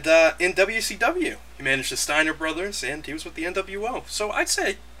 and in WCW, he managed the Steiner Brothers, and he was with the NWO. So I'd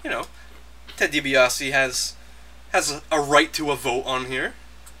say, Ted DiBiase has a right to a vote on here.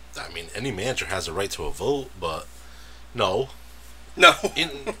 I mean, any manager has a right to a vote, but no. No.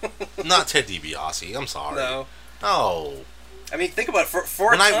 Not Ted DiBiase. I'm sorry. No. No. I mean, think about it. For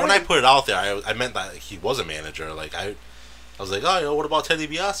When a time, I put it out there, I meant that he was a manager. Like I was like, oh, what about Ted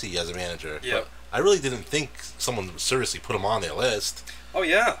DiBiase as a manager? Yeah. But I really didn't think someone would seriously put him on their list. Oh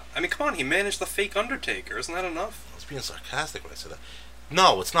yeah. I mean, come on, he managed the fake Undertaker. Isn't that enough? I was being sarcastic when I said that.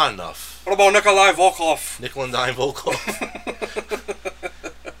 No, it's not enough. What about Nikolai Volkov? Nickel and Dime Volkov.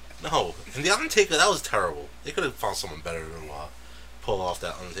 No, and the Undertaker, that was terrible. They could have found someone better to pull off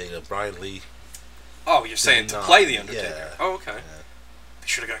that Undertaker. Brian Lee. Oh, you're saying to not- play the Undertaker? yeah. Oh, okay. Yeah. They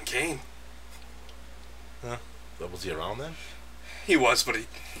should have gotten Kane. Huh? But was he around then? He was, but he.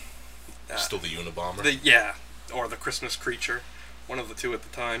 Still the Unabomber. Or the Christmas Creature, one of the two at the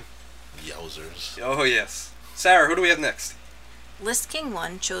time. Yowzers. Oh yes. Sarah, who do we have next? List King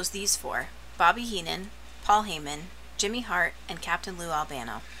 1 chose these four: Bobby Heenan, Paul Heyman, Jimmy Hart, and Captain Lou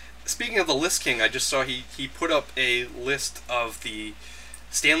Albano. Speaking of the List King, I just saw he put up a list of the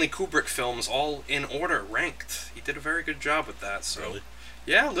Stanley Kubrick films all in order, ranked. He did a very good job with that. So, Really?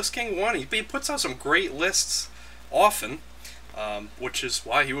 Yeah, List King won. He puts out some great lists often, which is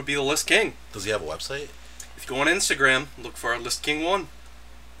why he would be the List King. Does he have a website? If you go on Instagram, look for List King 1.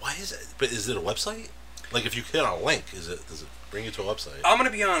 Why is it? But is it a website? Like, if you hit on a link, does it bring you to a website? I'm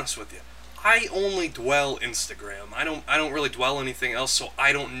gonna be honest with you. I only dwell Instagram. I don't really dwell anything else, so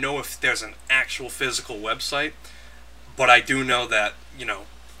I don't know if there's an actual physical website. But I do know that,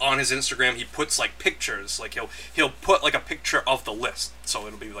 on his Instagram he puts like pictures, like he'll put like a picture of the list, so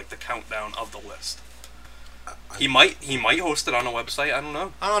it'll be like the countdown of the list. He might host it on a website. I don't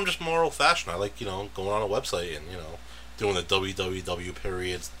know. I'm just more old fashioned. I like going on a website and doing the www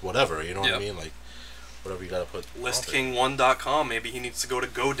periods whatever. You know what I mean? Like whatever you gotta put. Listking1.com. Maybe he needs to go to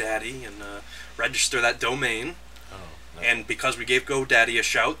GoDaddy and register that domain. Oh, no. And because we gave GoDaddy a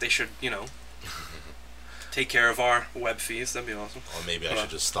shout, they should take care of our web fees. That'd be awesome. Or maybe I should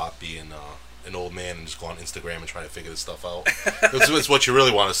just stop being an old man and just go on Instagram and try to figure this stuff out. It's what you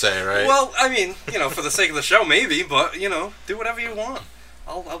really want to say, right? Well, I mean, for the sake of the show, maybe, but do whatever you want.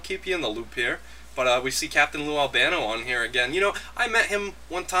 I'll keep you in the loop here. But we see Captain Lou Albano on here again. I met him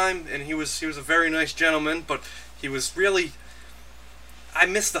one time, and he was a very nice gentleman, but he was really. I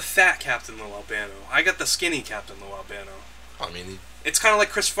miss the fat Captain Lou Albano. I got the skinny Captain Lou Albano. I mean, it's kind of like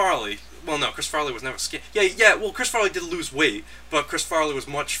Chris Farley. Well, no, Chris Farley was never skinny. Yeah. Well, Chris Farley did lose weight, but Chris Farley was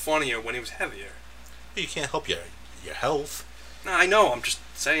much funnier when he was heavier. you can't help your health. No, I know. I'm just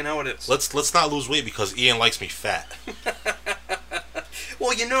saying how it is. Let's not lose weight because Ian likes me fat.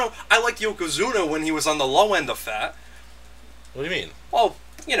 Well, I liked Yokozuna when he was on the low end of fat. What do you mean? Well,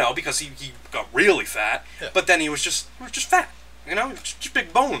 because he got really fat, Yeah. but then he was just fat. Just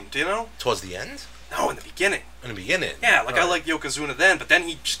big boned. Towards the end? No, in the beginning. In the beginning? Yeah, like I Right. liked Yokozuna then, but then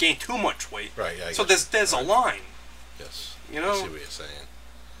he just gained too much weight. Right. Yeah. I So guess. there's a line. Yes. You I know? see what you're saying.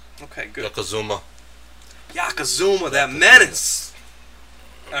 Okay, good. Yokozuna. Yokozuna, that menace.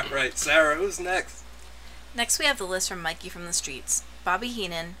 All right, Sarah, who's next? Next, we have the list from Mikey from the Streets: Bobby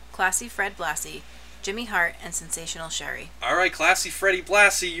Heenan, Classy Fred Blassie, Jimmy Hart, and Sensational Sherry. All right, Classy Freddie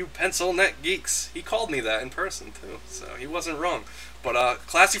Blassie, you pencil neck geeks. He called me that in person, too, so he wasn't wrong. But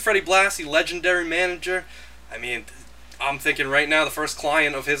Classy Freddie Blassie, legendary manager. I mean, I'm thinking right now the first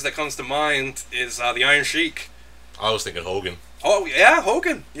client of his that comes to mind is the Iron Sheik. I was thinking Hogan. Oh, yeah,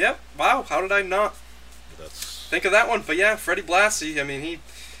 Hogan. Yep. Wow, how did I not That's think of that one? But yeah, Freddie Blassie, I mean, he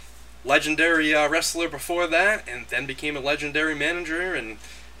legendary wrestler before that, and then became a legendary manager, and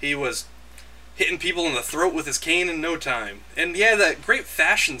he was hitting people in the throat with his cane in no time. And he had that great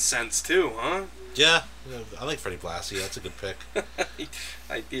fashion sense, too, huh? yeah. I like Freddie Blassie. That's a good pick.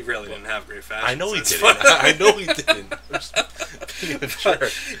 He really didn't have great fashion I know he sense, didn't. but- I know he didn't. I'm just being sure.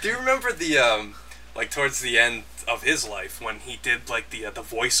 Do you remember the towards the end of his life when he did like the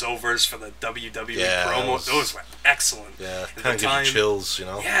voiceovers for the WWE Yeah, promo? Those were excellent. Yeah, And kind of the gives time- you chills,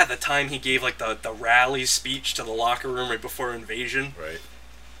 Yeah, the time he gave like the rally speech to the locker room right before Invasion. Right.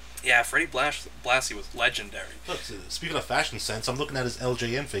 Yeah, Freddie Blassie was legendary. Look, speaking of fashion sense, I'm looking at his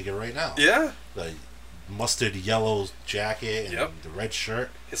LJN figure right now. Yeah, The mustard yellow jacket and Yep. the red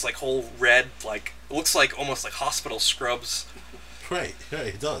shirt. his like whole red, like it looks like almost like hospital scrubs. Right, yeah,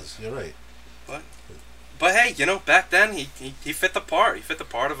 he does. You're right. But hey, back then he fit the part. He fit the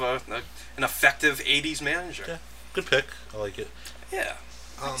part of an effective '80s manager. Yeah, good pick. I like it. Yeah,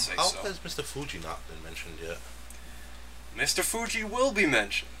 I'd say How so. has Mr. Fuji not been mentioned yet? Mr. Fuji will be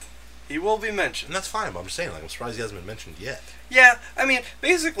mentioned. He will be mentioned. And that's fine, but I'm just saying, I'm surprised he hasn't been mentioned yet. Yeah, I mean,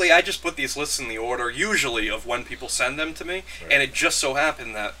 basically, I just put these lists in the order, usually, of when people send them to me, Right. and it just so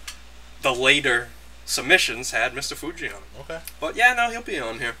happened that the later submissions had Mr. Fuji on them. Okay. But yeah, no, he'll be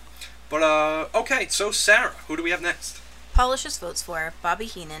on here. But, okay, so Sarah, who do we have next? Paulicious votes for Bobby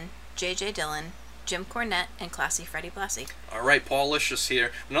Heenan, J.J. Dillon, Jim Cornette, and Classy Freddie Blassie. All right, Paul Licious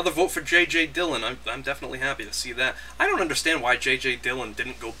here. Another vote for J.J. Dillon. I'm definitely happy to see that. I don't understand why J.J. Dillon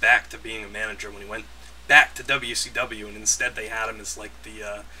didn't go back to being a manager when he went back to WCW, and instead they had him as like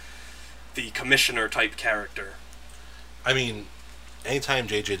the commissioner type character. I mean, anytime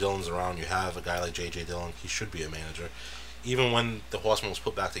J.J. Dillon's around, you have a guy like J.J. Dillon, he should be a manager. Even when the Horsemen was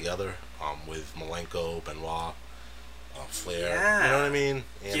put back together, with Malenko, Benoit, Flair, Yeah. you know what I mean?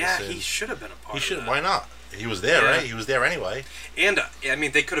 Yeah, Anderson. he should have been a part He of should. that. Why not? He was there, Yeah. right? He was there anyway. And, I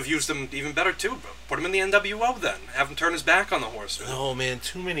mean, they could have used him even better, too. Put him in the NWO then. Have him turn his back on the Horsemen. Oh man,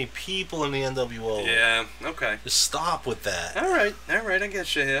 too many people in the NWO. Yeah, okay. Just stop with that. All right, I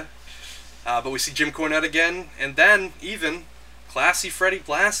get you here. But we see Jim Cornette again, and then even Classy Freddie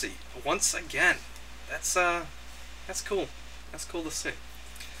Blassie once again. That's That's cool. That's cool to see.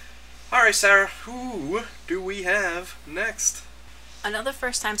 All right, Sarah, who do we have next? Another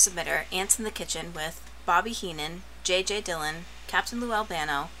first-time submitter, Ants in the Kitchen with Bobby Heenan, J.J. Dillon, Captain Lou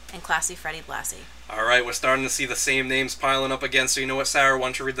Albano, and Classy Freddie Blassie. All right, we're starting to see the same names piling up again, so you know what, Sarah? Why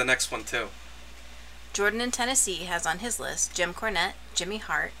don't you read the next one, too? Jordan in Tennessee has on his list Jim Cornette, Jimmy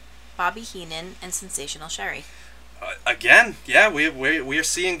Hart, Bobby Heenan, and Sensational Sherry. Again, yeah, we are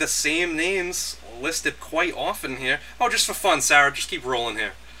seeing the same names listed quite often here. Oh, just for fun, Sarah, just keep rolling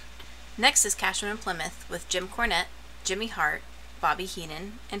here. Next is Cashman in Plymouth with Jim Cornette, Jimmy Hart, Bobby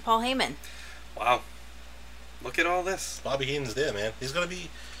Heenan, and Paul Heyman. Wow. Look at all this. Bobby Heenan's there, man. He's gonna be.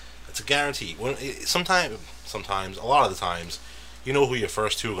 It's a guarantee. Sometimes, a lot of the times, you know who your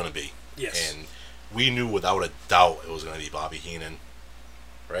first two are gonna be. Yes. And we knew without a doubt it was gonna be Bobby Heenan,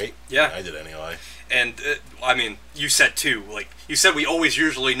 right? Yeah. I did anyway. And I mean, you said two. Like you said, we always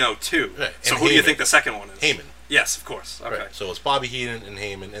usually know two. Right. So And who do you Heyman. think the second one is? Heyman. Yes, of course. Okay. Right. So it's Bobby Heenan and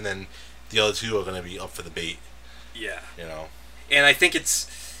Heyman, and then the other two are gonna be up for the bait. Yeah. You know. And I think it's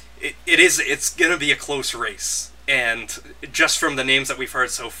gonna be a close race. And just from the names that we've heard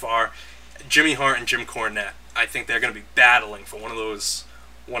so far, Jimmy Hart and Jim Cornette, I think they're gonna be battling for one of those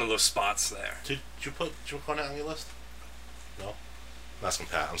spots there. Did you put Jim Cornette on your list? No. I'm asking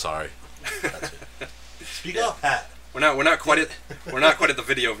Pat. I'm sorry. That's it. Speak up, Pat. We're not quite at the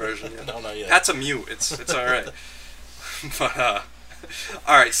video version yet. No, not yet. That's a mute. It's all right. But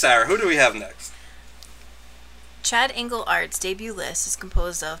all right, Sarah, who do we have next? Chad Engleart's debut list is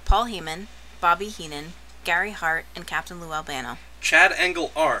composed of Paul Heyman, Bobby Heenan, Gary Hart, and Captain Lou Albano. Chad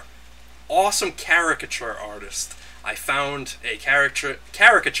Englehart, awesome caricature artist. I found a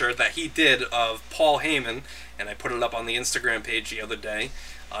caricature that he did of Paul Heyman, and I put it up on the Instagram page the other day,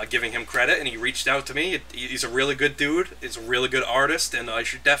 giving him credit, and he reached out to me. He's a really good dude. He's a really good artist, and I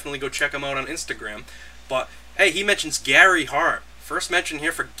should definitely go check him out on Instagram. But, hey, he mentions Gary Hart. First mention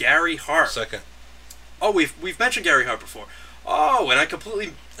here for Gary Hart. Second. Oh, we've mentioned Gary Hart before. Oh, and I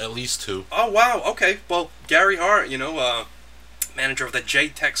completely... At least two. Oh, wow, okay. Well, Gary Hart, manager of the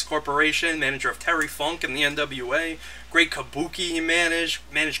J-Tex Corporation, manager of Terry Funk and the NWA. Great Kabuki he managed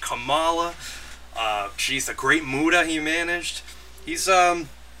Kamala. The Great Muda he managed. He's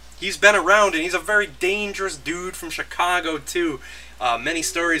been around, and he's a very dangerous dude from Chicago, too. Many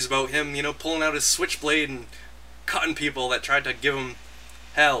stories about him, pulling out his switchblade and cutting people that tried to give him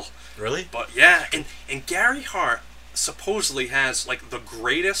hell. Really? But, yeah, and Gary Hart supposedly has, the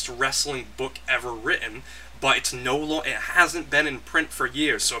greatest wrestling book ever written, but it hasn't been in print for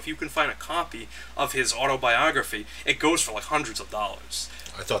years. So if you can find a copy of his autobiography, it goes for hundreds of dollars.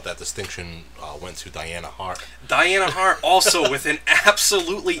 I thought that distinction went to Diana Hart. Diana Hart also with an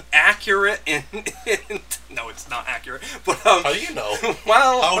absolutely accurate and no, it's not accurate. But how do you know?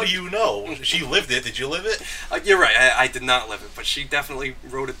 Well, how do you know? She lived it. Did you live it? You're right. I did not live it, but she definitely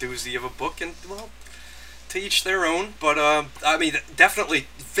wrote a doozy of a book, and to each their own. But definitely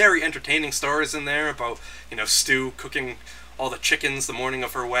very entertaining stories in there about Stu cooking all the chickens the morning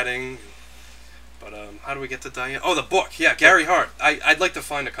of her wedding. But how do we get to Diane? Oh, the book. Yeah, Gary Hart. I'd like to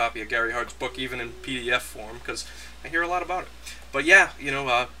find a copy of Gary Hart's book, even in PDF form, because I hear a lot about it. But yeah,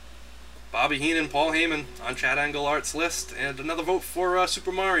 Bobby Heenan, Paul Heyman on Chad Englehart's list, and another vote for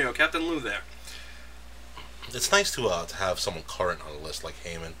Super Mario, Captain Lou there. It's nice to have someone current on the list like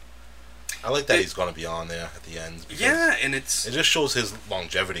Heyman. I like that he's going to be on there at the end. Yeah, and it just shows his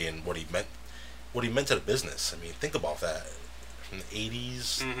longevity and what he meant to the business. I mean, think about that. From the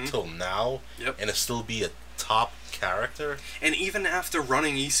 80s till now, and to still be a top character. And even after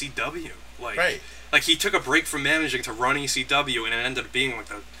running ECW, right. He took a break from managing to run ECW, and it ended up being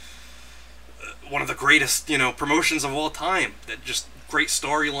one of the greatest, promotions of all time. That just great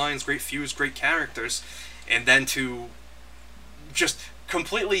storylines, great feuds, great characters, and then to just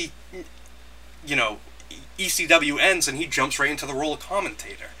completely, ECW ends and he jumps right into the role of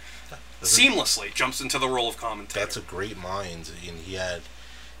commentator. Seamlessly jumps into the role of commentator. That's a great mind, and he had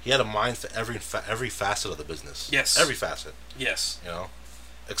a mind for every facet of the business. Yes, every facet. Yes,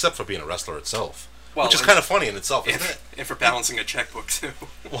 except for being a wrestler itself, well, which is kind of funny in itself, isn't it? And for balancing a checkbook too.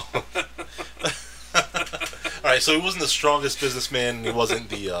 All right, so he wasn't the strongest businessman, and he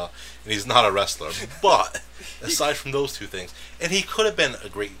wasn't and he's not a wrestler. But aside from those two things, and he could have been a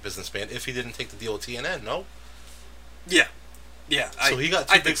great businessman if he didn't take the deal with TNN. No. Yeah. Yeah, so he got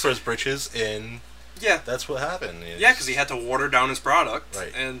too big for his britches, and that's what happened. Yeah, because he had to water down his product,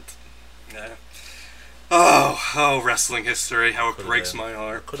 right? And oh, wrestling history, how it breaks my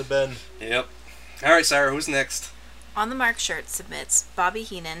heart. Could have been. Yep. All right, Sarah, who's next? On the Mark shirt submits Bobby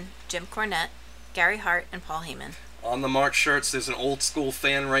Heenan, Jim Cornette, Gary Hart, and Paul Heyman. On the March shirts, there's an old school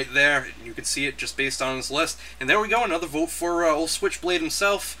fan right there. You can see it just based on his list. And there we go, another vote for old Switchblade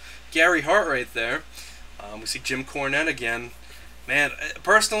himself, Gary Hart right there. We see Jim Cornette again. Man,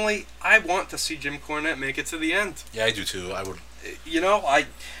 personally, I want to see Jim Cornette make it to the end. Yeah, I do too. I would.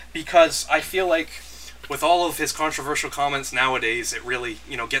 Because I feel like with all of his controversial comments nowadays, it really,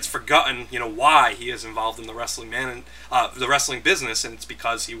 gets forgotten, why he is involved in the the wrestling business, and it's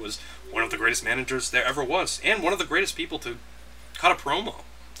because he was one of the greatest managers there ever was, and one of the greatest people to cut a promo.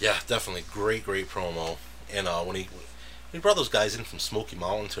 Yeah, definitely great promo. And when he brought those guys in from Smoky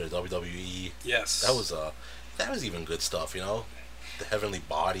Mountain to the WWE, yes, that was even good stuff, The Heavenly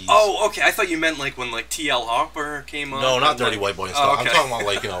Bodies. Oh, okay. I thought you meant like when T.L. Harper came on. No, not Dirty White Boy and stuff. Okay. I'm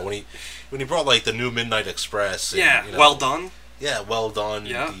talking about when he brought the new Midnight Express. And, Well Done. Yeah, Well Done.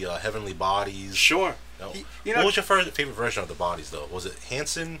 Yeah. The Heavenly Bodies. Sure. What was your favorite version of the Bodies though? Was it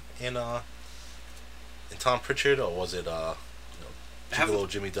Hanson and Tom Pritchard, or was it Gigolo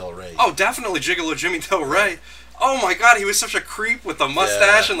Jimmy Del Rey? Oh, definitely Gigolo Jimmy Del Rey. Oh my God, he was such a creep with the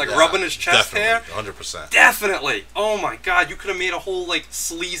mustache and rubbing his chest hair. 100%. Definitely. Oh my God, you could have made a whole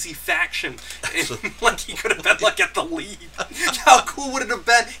sleazy faction, and, he could have been at the lead. How cool would it have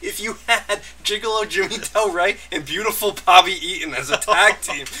been if you had Gigolo Jimmy Del Rey and beautiful Bobby Eaton as a tag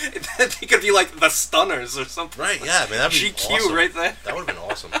team? They could be the Stunners or something. Right? Yeah, man, that'd be GQ awesome. right there. That would have been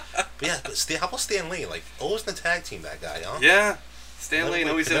awesome. But yeah, how about Stan Lee? Always in the tag team, that guy, huh? Yeah. Stanley,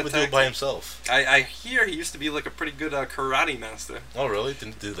 Never in a do it by himself. I hear he used to be a pretty good karate master. Oh really?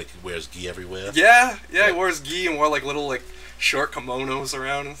 Didn't do he wears gi everywhere? Yeah, he wears gi and wore little short kimonos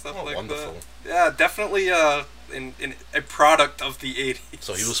around and stuff wonderful. that. Yeah, definitely in a product of the 80s.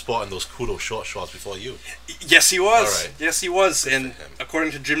 So he was sporting those Kudo short shorts before you. Yes, he was. All right. Yes, he was. Good and for him.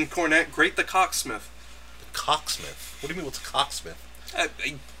 According to Jim Cornette, great the cocksmith. The cocksmith? What do you mean what's a cocksmith?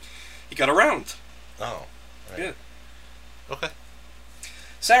 He got around. Oh. Right. Yeah. Okay.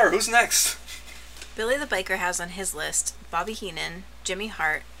 Sarah, who's next? Billy the Biker has on his list Bobby Heenan, Jimmy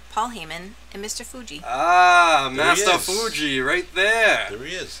Hart, Paul Heyman, and Mr. Fuji. Ah, There Master he is. Fuji, right there. There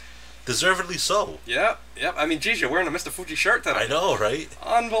he is. Deservedly so. Yep. I mean, geez, you're wearing a Mr. Fuji shirt today. I know, right?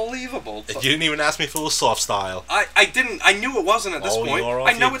 Unbelievable. And you didn't even ask me if it was soft style. I didn't. I knew it wasn't at this point. You're off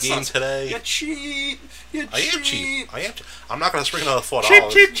I know your it's game not. today. You cheat. You I am cheat. cheap. I'm not going to spring another $4.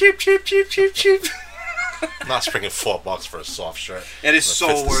 Cheap. I'm not springing $4 for a soft shirt. It is It so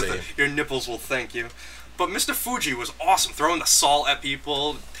fits the worth same. it. Your nipples will thank you. But Mr. Fuji was awesome, throwing the salt at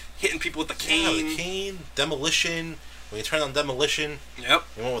people, hitting people with the cane. Yeah, the cane, demolition. When you turn on demolition, Yep.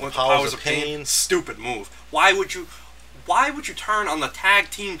 you went with Went the powers of pain. Stupid move. Why would you turn on the tag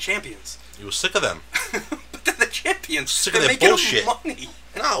team champions? You were sick of them. But they're the champions. Sick of They're their making bullshit. him money.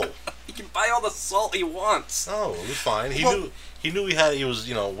 No. He can buy all the salt he wants. No, it was fine. He Well- knew he was,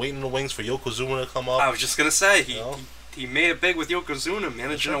 waiting in the wings for Yokozuna to come up. I was just gonna say No. he made it big with Yokozuna,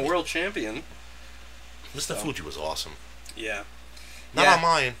 managing a right. world champion. Mr. Fuji was awesome. Yeah. Not Yeah. on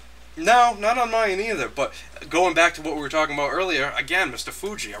mine. No, not on mine either. But going back to what we were talking about earlier, again, Mr.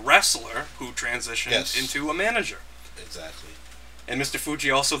 Fuji, a wrestler who transitioned Yes. into a manager. Exactly. And Mr. Fuji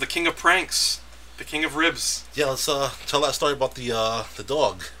also the king of pranks, the king of ribs. Yeah, let's tell that story about the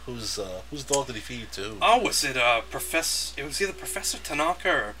dog. Whose dog did he feed to? Oh, was it Professor? It was either Professor Tanaka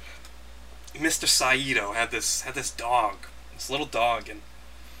or Mr. Saito had this dog, this little dog, and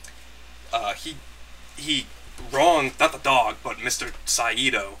he wronged, not the dog, but Mr.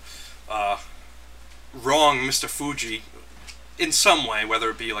 Saito wronged Mr. Fuji in some way, whether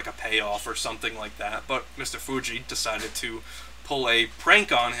it be like a payoff or something like that. But Mr. Fuji decided to pull a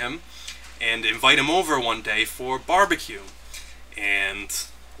prank on him and invite him over one day for barbecue. And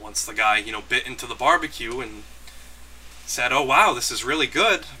once the guy, bit into the barbecue and said, "Oh wow, this is really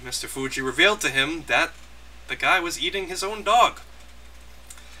good," Mr. Fuji revealed to him that the guy was eating his own dog.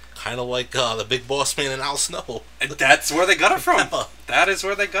 Kind of like the Big Boss Man and Al Snow. And that's where they got it from. That is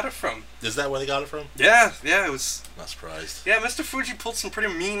where they got it from. Is that where they got it from? Yeah, it was. Not surprised. Yeah, Mr. Fuji pulled some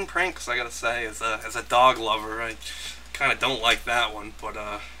pretty mean pranks, I gotta say, as a dog lover. I kind of don't like that one, but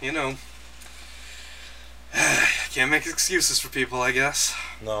can't make excuses for people, I guess.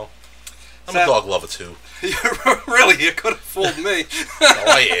 No. I'm Sad. a dog lover too. Really, you could have fooled me. No,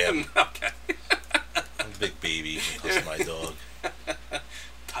 I am. Okay. I'm a big baby because of my dog.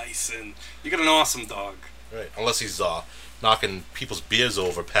 Tyson, you got an awesome dog. Right. Unless he's knocking people's beers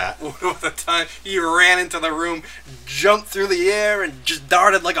over, Pat. The time he ran into the room, jumped through the air, and just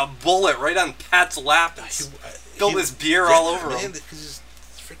darted like a bullet right on Pat's lap and spilled his beer all over him. Because he's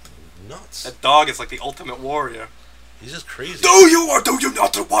freaking nuts. That dog is like the ultimate warrior. He's just crazy. Do you or do you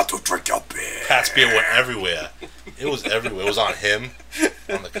not want to drink your beer? Pat's beer went everywhere. It was everywhere. It was on him,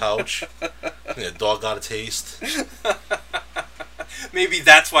 on the couch. Yeah, dog got a taste. Maybe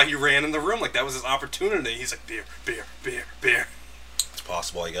that's why he ran in the room. Like, that was his opportunity. He's like, beer, beer, beer, beer. It's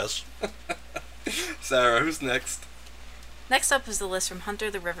possible, I guess. Sarah, who's next? Next up is the list from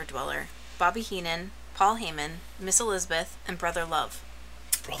Hunter the River Dweller, Bobby Heenan, Paul Heyman, Miss Elizabeth, and Brother Love.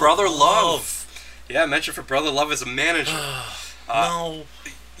 Brother Love. Yeah, mentioned for Brother Love as a manager. No.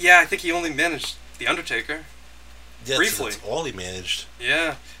 Yeah, I think he only managed The Undertaker. Yeah, briefly. That's all he managed.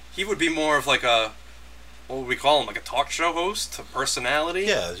 Yeah. He would be more of like a, what would we call him, like a talk show host? A personality?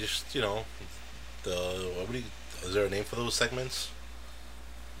 Yeah, just, you know, is there a name for those segments?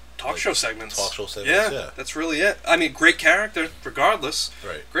 Talk show segments. Talk show segments, yeah. That's really it. I mean, great character, regardless.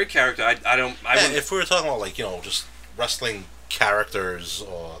 Right. Great character. I wouldn't... If we were talking about, like, you know, just wrestling characters,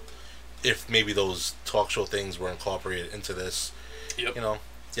 or if maybe those talk show things were incorporated into this, Yep. you know,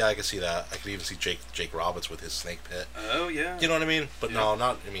 yeah, I can see that. I could even see Jake Roberts with his snake pit. Oh, yeah. You know what I mean? But Yeah. no,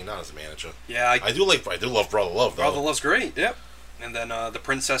 not as a manager. Yeah, I do love Brother Love, though. Brother Love's great, yep. And then the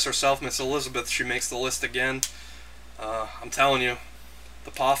princess herself, Miss Elizabeth, she makes the list again. I'm telling you,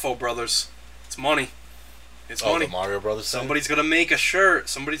 the Poffo brothers, it's money. It's money. The Mario Brothers thing? Somebody's gonna make a shirt.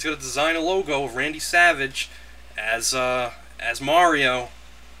 Somebody's gonna design a logo of Randy Savage as Mario,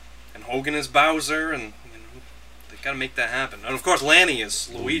 and Hogan is Bowser, and you know, they gotta make that happen. And of course, Lanny is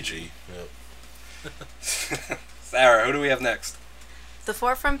Luigi. Yep. Sarah, who do we have next? The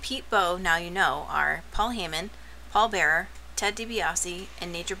four from Pete Bow, Now You Know, are Paul Heyman, Paul Bearer, Ted DiBiase,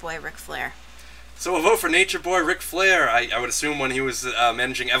 and Nature Boy Ric Flair. So a vote for Nature Boy Ric Flair. I would assume when he was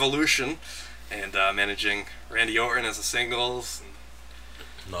managing Evolution and managing Randy Orton as a singles.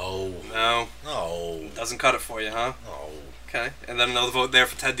 No. No. Doesn't cut it for you, huh? No. Okay. And then another vote there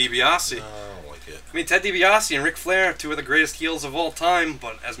for Ted DiBiase. No, I don't like it. I mean, Ted DiBiase and Ric Flair are two of the greatest heels of all time,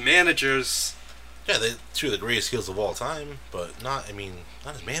 but as managers... Yeah, they're two of the greatest heels of all time, but not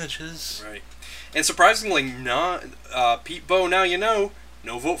as managers. Right. And surprisingly, not Pete Bow, Now You Know,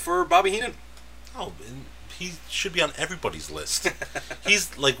 no vote for Bobby Heenan. Oh, he should be on everybody's list.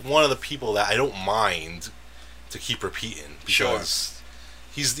 He's like one of the people that I don't mind to keep repeating because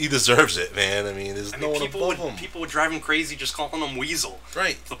he deserves it, man. I mean, there's no one above him. People would drive him crazy just calling him Weasel.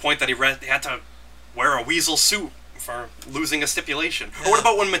 Right. To the point that he had to wear a weasel suit for losing a stipulation. Yeah. Or what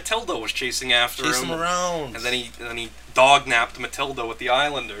about when Matilda was chasing after him? Chasing him around. And then he dog-napped Matilda with the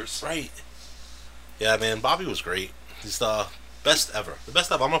Islanders. Right. Yeah, man, Bobby was great. He's the best ever. The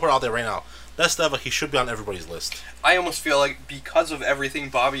best ever. I'm going to put it out there right now. Best ever. He should be on everybody's list. I almost feel like because of everything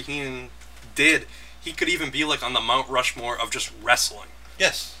Bobby Heenan did, he could even be like on the Mount Rushmore of just wrestling.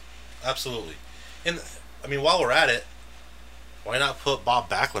 Yes, absolutely. And, I mean, while we're at it, why not put Bob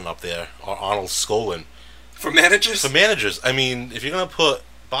Backlund up there, or Arnold Skaaland? For managers? For managers. I mean, if you're going to put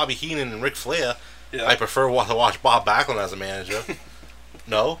Bobby Heenan and Ric Flair, yeah. I prefer to watch Bob Backlund as a manager.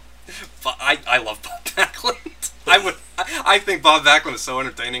 No? But I love Bob Backlund. I think Bob Backlund is so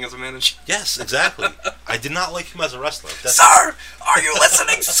entertaining as a manager. Yes, exactly. I did not like him as a wrestler. Sir! Are you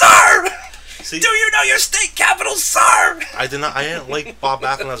listening, sir? See, do you know your state capital, sir? I didn't like Bob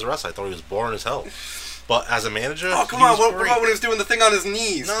Backlund as a wrestler. I thought he was boring as hell. But as a manager, oh come on! What about when he was doing the thing on his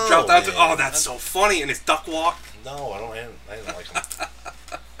knees? No, dropped out. Man. That's so funny. And his duck walk. No, I didn't like him.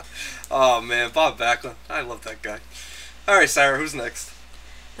 Oh man, Bob Backlund. I love that guy. All right, Sarah, who's next?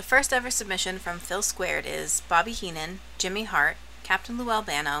 The first ever submission from Phil Squared is Bobby Heenan, Jimmy Hart, Captain Lou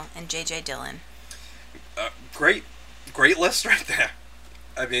Albano, and J.J. Dillon. Great list right there.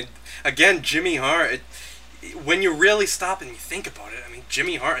 I mean, again, Jimmy Hart. When you really stop and you think about it, I mean,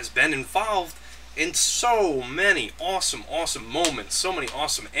 Jimmy Hart has been involved in so many awesome moments, so many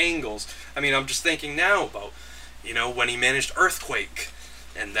awesome angles. I mean, I'm just thinking now about, when he managed Earthquake,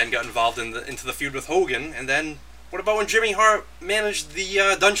 and then got involved into the feud with Hogan, and then what about when Jimmy Hart managed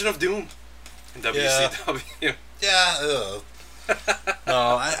the Dungeon of Doom in WCW? Yeah.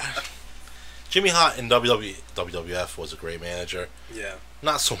 No, Jimmy Hart in WWF was a great manager. Yeah.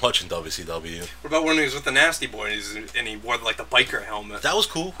 Not so much in WCW. What about when he was with the Nasty Boys and he wore like the biker helmet? That was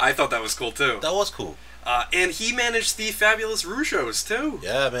cool. I thought that was cool too. That was cool. And he managed the Fabulous Rougeaus too.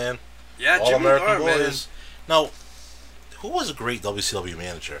 Yeah, man. Yeah, All Jimmy American Hart, Boys. man. Now, who was a great WCW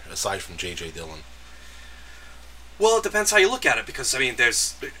manager aside from J.J. Dillon? Well, it depends how you look at it because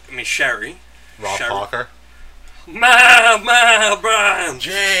there's Sherry, Rob Parker. Brian.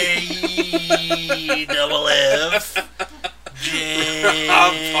 J-double-F.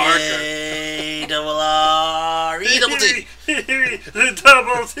 J-double-R-E-double-T.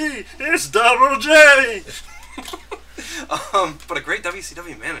 Double T. It's double J. But a great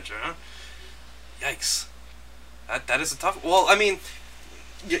WCW manager, huh? Yikes. That is a tough... Well, I mean,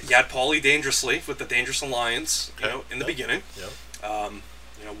 you had Paulie Dangerously with the Dangerous Alliance, in the beginning. Yep.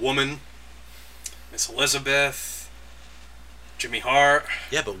 Woman, Miss Elizabeth, Jimmy Hart.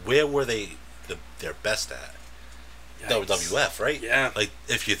 Yeah, but where were they their best at? Yikes. WWF, right? Yeah. Like,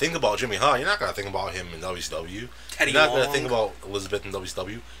 if you think about Jimmy Hart, you're not going to think about him in WCW. Teddy You're not going Long. to think about Elizabeth in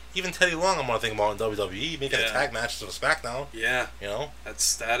WCW. Even Teddy Long, I'm going to think about in WWE, making a tag match to the SmackDown. Yeah. You know?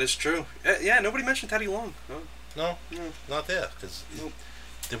 That is true. Yeah, nobody mentioned Teddy Long. No, not there. Because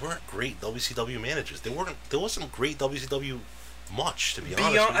they weren't great WCW managers. There wasn't great WCW much, to be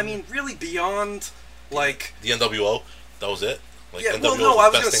honest. I mean, really beyond, like... The NWO, that was it? Like, Yeah, NWO well, no, was I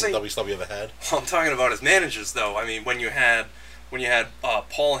the was best gonna thing WCW ever had. Well, I'm talking about as managers, though. I mean, when you had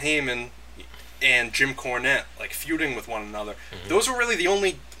Paul Heyman and Jim Cornette, like, feuding with one another, those were really the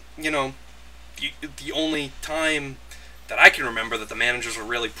only, the only time that I can remember that the managers were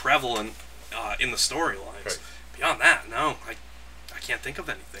really prevalent in the storylines. Right. Beyond that, no, I can't think of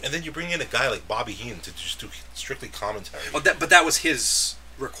anything. And then you bring in a guy like Bobby Heenan to just do strictly commentary. Oh, but that was his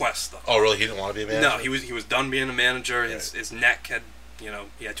request, though. Oh, really? He didn't want to be a manager? No, he was done being a manager. His neck had,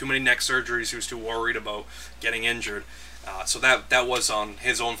 he had too many neck surgeries. He was too worried about getting injured. So that was on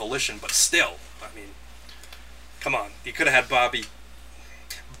his own volition. But still, I mean, come on, you could have had Bobby.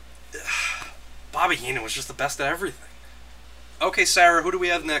 Bobby Heenan was just the best at everything. Okay, Sarah, who do we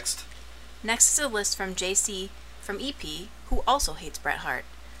have next? Next is a list from JC from EP, who also hates Bret Hart.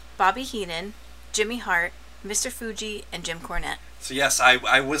 Bobby Heenan, Jimmy Hart, Mr. Fuji, and Jim Cornette. So yes,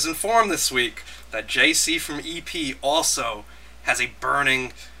 I was informed this week that JC from EP also has a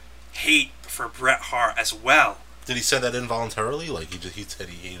burning hate for Bret Hart as well. Did he send that in voluntarily? Like, he said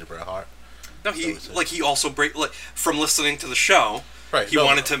he hated Bret Hart? No, he also from listening to the show. Right. He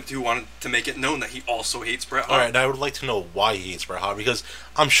wanted to make it known that he also hates Bret Hart. All right, and I would like to know why he hates Bret Hart, because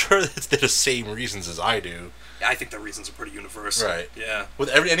I'm sure that they're the same reasons as I do. Yeah, I think the reasons are pretty universal. Right. Yeah. With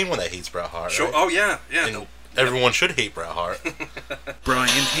anyone that hates Bret Hart. Sure. Right? Oh yeah. And everyone should hate Bret Hart. Brian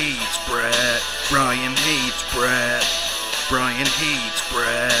hates Bret. Brian hates Bret. Brian hates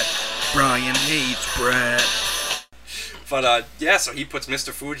Bret. Brian hates Bret. But so he puts Mr.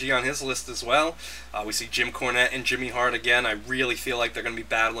 Fuji on his list as well. We see Jim Cornette and Jimmy Hart again. I really feel like they're going to be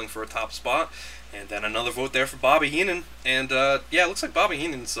battling for a top spot. And then another vote there for Bobby Heenan. And it looks like Bobby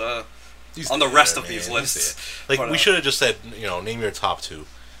Heenan's on the rest of these lists. Like, but, we should have just said, name your top two.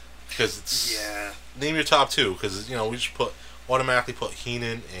 Because it's... Yeah. Name your top two, because, we just automatically put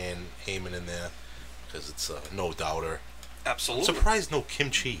Heenan and Heyman in there. Because it's no doubter. Absolutely. I'm surprised no Kim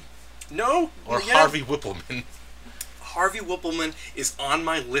Chi. No? Or Harvey Whippleman. Harvey Whippleman is on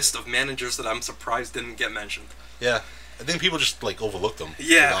my list of managers that I'm surprised didn't get mentioned. Yeah. I think people just, overlooked him.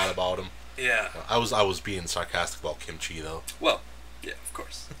 Yeah. Forgot about him. Yeah. I was being sarcastic about Kim Chi, though. Well, yeah, of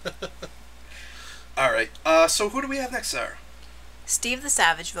course. All right. So who do we have next, Sarah? Steve the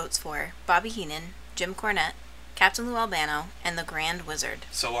Savage votes for Bobby Heenan, Jim Cornette, Captain Lou Albano, and the Grand Wizard.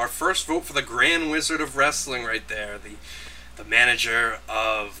 So our first vote for the Grand Wizard of Wrestling right there, the manager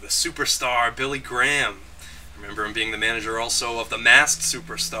of the Superstar, Billy Graham. Remember him being the manager also of the Masked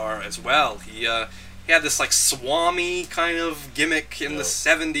Superstar as well. He had this Swami kind of gimmick in the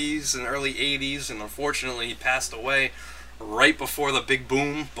 70s and early 80s, and unfortunately he passed away right before the big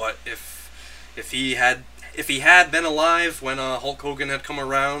boom. But if he had been alive when Hulk Hogan had come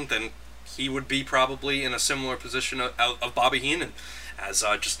around, then he would be probably in a similar position of Bobby Heenan, as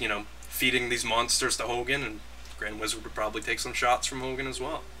just feeding these monsters to Hogan, and Grand Wizard would probably take some shots from Hogan as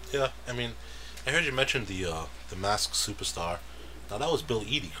well. Yeah, I mean, I heard you mention the Masked Superstar. Now, that was Bill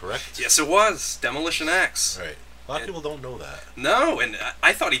Eadie, correct? Yes, it was. Demolition Axe. Right. A lot of people don't know that. No, and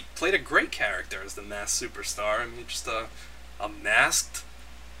I thought he played a great character as the Masked Superstar. I mean, just a masked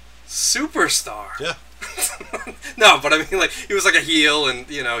superstar. Yeah. No, but I mean, he was like a heel, and,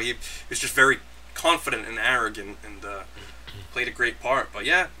 he was just very confident and arrogant, and played a great part. But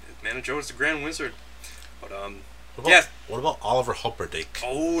yeah, manager was the Grand Wizard. But, What about Oliver Humperdinck?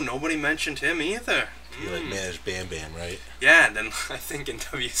 Oh, nobody mentioned him either. He managed Bam Bam, right? Yeah, and then I think in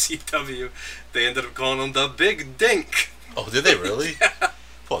WCW they ended up calling him the Big Dink. Oh, did they really? Yeah.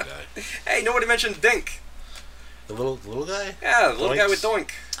 Poor guy. Hey, nobody mentioned Dink. The little guy? Yeah, the little guy with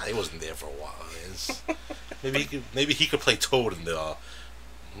Doink. He wasn't there for a while. Maybe he could play Toad in the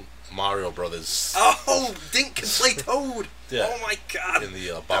Mario Brothers. Oh, Dink can play Toad. Yeah. Oh my God. In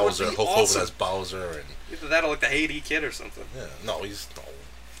the Bowser, Hulk Hogan as Bowser, and either that or the Haiti Kid or something. Yeah, no.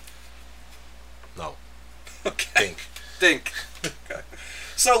 Okay. Dink. Okay.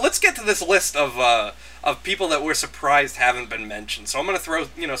 So let's get to this list of people that we're surprised haven't been mentioned. So I'm going to throw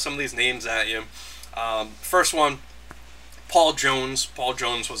some of these names at you. First one, Paul Jones. Paul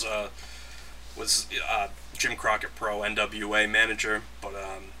Jones was Jim Crockett Pro NWA manager, but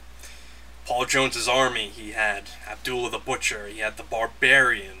Paul Jones's army, he had Abdullah the Butcher, he had the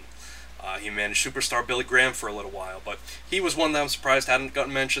Barbarian, He managed Superstar Billy Graham for a little while, but he was one that I'm surprised hadn't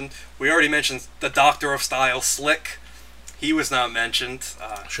gotten mentioned. We already mentioned the Doctor of Style, Slick. He was not mentioned.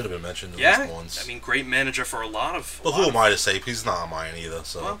 Should have been mentioned at least once. I mean, great manager for a lot of... But who am I to say? He's not mine either,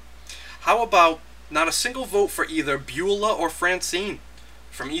 so... Well, how about not a single vote for either Beulah or Francine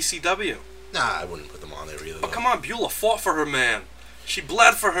from ECW? Nah, I wouldn't put them on there either. But come on, Beulah fought for her man. She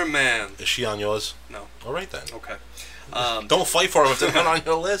bled for her man. Is she on yours? No. All right, then. Okay. Don't fight for them if they're not on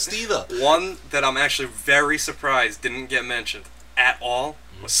your list either. One that I'm actually very surprised didn't get mentioned at all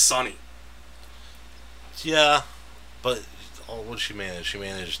was Sunny. Yeah, but what did she manage? She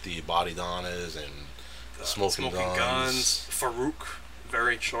managed the Body Donnas and Smoking Guns. Farouk,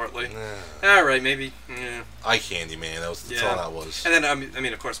 very shortly. Nah. All right, maybe. Yeah. Eye Candy, man. That's all that was. And then, I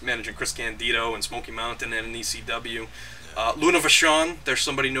mean, of course, managing Chris Candido and Smoky Mountain and an ECW. Luna Vachon, there's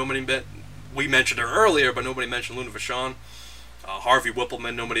somebody we mentioned her earlier, but nobody mentioned Luna Vachon. Harvey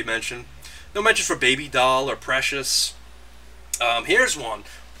Whippleman, nobody mentioned. No mentions for Baby Doll or Precious. Here's one.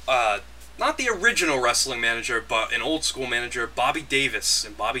 Not the original wrestling manager, but an old school manager, Bobby Davis.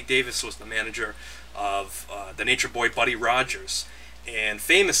 And Bobby Davis was the manager of the Nature Boy Buddy Rogers. And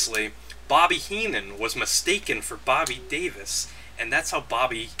famously, Bobby Heenan was mistaken for Bobby Davis. And that's how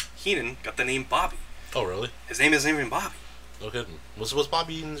Bobby Heenan got the name Bobby. Oh, really? His name isn't even Bobby. No kidding. What's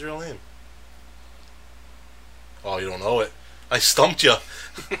Bobby Eaton's real name? Oh, you don't know it. I stumped you.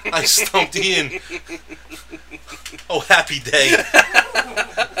 I stumped Ian. Oh, happy day.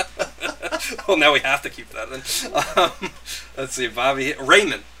 Well, now we have to keep that in. Let's see,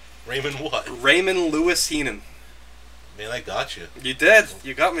 Raymond. Raymond what? Raymond Lewis Heenan. Man, I got you. You did.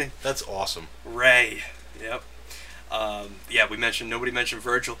 You got me. That's awesome. Ray. Yep. Nobody mentioned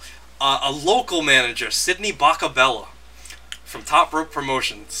Virgil. A local manager, Sidney Bacabella, from Top Rope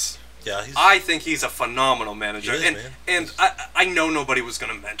Promotions. Yeah, I think he's a phenomenal manager, he is, man. And I know nobody was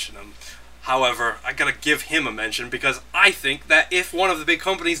going to mention him. However, I gotta give him a mention because I think that if one of the big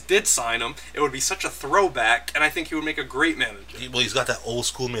companies did sign him, it would be such a throwback, and I think he would make a great manager. Well, he's got that old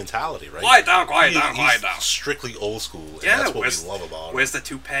school mentality, right? Quiet down. He's strictly old school, and that's what we love about him. Where's the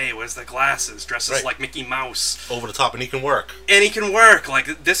toupee? Where's the glasses? Dresses like Mickey Mouse. Over the top, and he can work.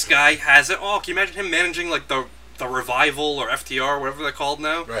 Like, this guy has it all. Can you imagine him managing, like, the Revival or FTR, whatever they're called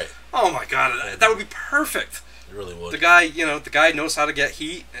now? Right. Oh, my God. That would be perfect. It really would. The guy knows how to get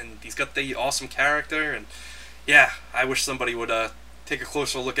heat, and he's got the awesome character, and yeah, I wish somebody would take a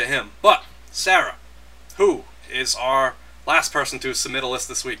closer look at him. But, Sarah, who is our last person to submit a list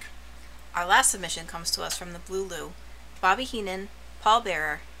this week? Our last submission comes to us from the Blue Lou, Bobby Heenan, Paul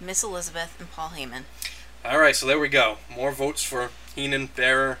Bearer, Miss Elizabeth, and Paul Heyman. Alright, so there we go. More votes for Heenan,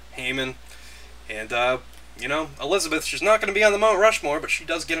 Bearer, Heyman, and, Elizabeth, she's not going to be on the Mount Rushmore, but she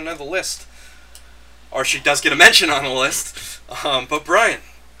does get another list. Or she does get a mention on the list. But Brian,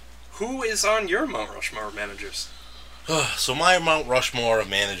 who is on your Mount Rushmore of managers? So my Mount Rushmore of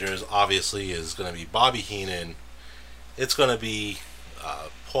managers obviously is going to be Bobby Heenan. It's going to be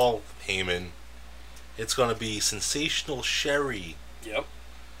Paul Heyman. It's going to be Sensational Sherry. Yep.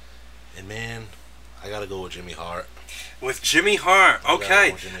 And man, I got to go with Jimmy Hart. With Jimmy Hart.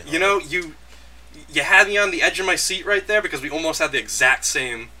 Okay. You know, you had me on the edge of my seat right there because we almost had the exact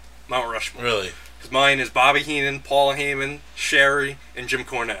same Mount Rushmore. Really? Because mine is Bobby Heenan, Paul Heyman, Sherry, and Jim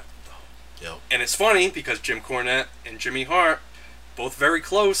Cornette. Yep. And it's funny because Jim Cornette and Jimmy Hart, both very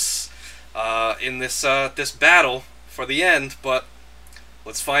close in this battle for the end. But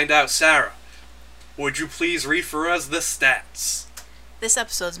let's find out. Sarah, would you please read for us the stats? This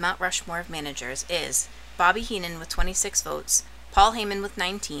episode's Mount Rushmore of managers is Bobby Heenan with 26 votes, Paul Heyman with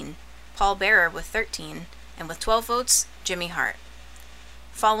 19, Paul Bearer with 13, and with 12 votes, Jimmy Hart.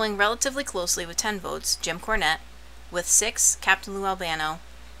 Following relatively closely with 10 votes, Jim Cornette, with 6, Captain Lou Albano,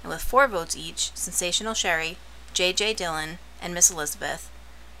 and with 4 votes each, Sensational Sherry, J.J. Dillon, and Miss Elizabeth,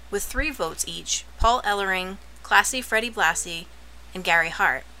 with 3 votes each, Paul Ellering, Classy Freddie Blassie, and Gary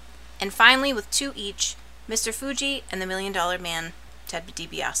Hart, and finally with 2 each, Mr. Fuji and the $1 Million Man, Ted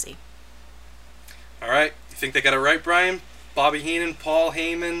DiBiase. Alright, you think they got it right, Brian? Bobby Heenan, Paul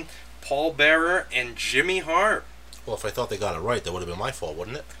Heyman, Paul Bearer, and Jimmy Hart. Well, if I thought they got it right, that would have been my fault,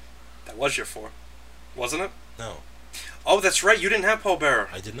 wouldn't it? That was your 4, wasn't it? No. Oh, that's right. You didn't have Paul Bearer.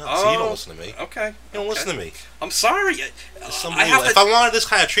 I did not. Oh, see, you don't listen to me. Okay. You don't listen to me. I'm sorry. If I wanted this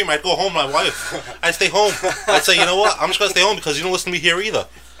kind of treatment, I'd go home with my wife. I'd stay home. I'd say, you know what? I'm just going to stay home because you don't listen to me here either.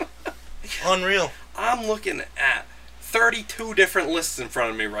 Unreal. I'm looking at 32 different lists in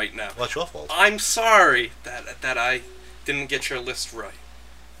front of me right now. Well, that's your fault. I'm sorry that I didn't get your list right.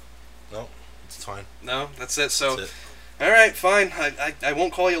 No, it's fine. No, that's it. So, that's it. All right, fine. I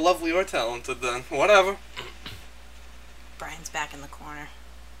won't call you lovely or talented then. Whatever. Brian's back in the corner.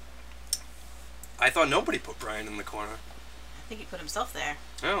 I thought nobody put Brian in the corner. I think he put himself there.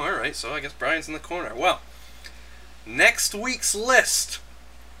 Oh, alright, so I guess Brian's in the corner. Well, next week's list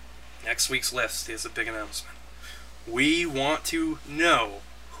is a big announcement. We want to know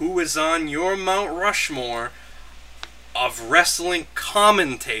who is on your Mount Rushmore of wrestling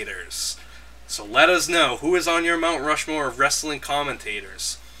commentators. So let us know who is on your Mount Rushmore of wrestling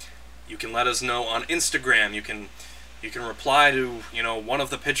commentators. You can let us know on Instagram. You can reply to, one of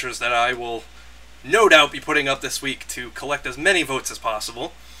the pictures that I will no doubt be putting up this week to collect as many votes as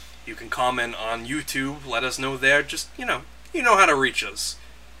possible. You can comment on YouTube, let us know there. Just, you know how to reach us.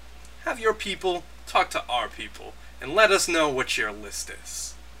 Have your people talk to our people, and let us know what your list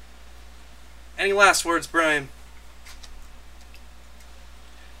is. Any last words, Brian?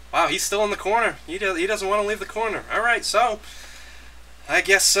 Wow, he's still in the corner. He doesn't want to leave the corner. Alright, so I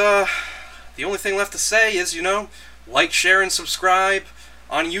guess the only thing left to say is, like, share, and subscribe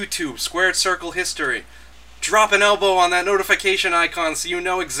on YouTube, Squared Circle History. Drop an elbow on that notification icon so you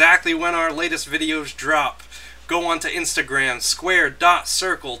know exactly when our latest videos drop. Go on to Instagram,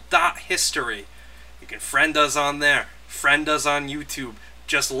 squared.circle.history. You can friend us on there, friend us on YouTube.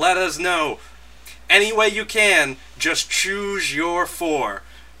 Just let us know. Any way you can, just choose your 4.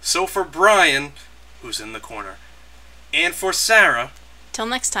 So for Brian, who's in the corner, and for Sarah, Till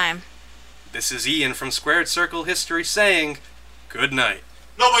next time. This is Ian from Squared Circle History saying good night.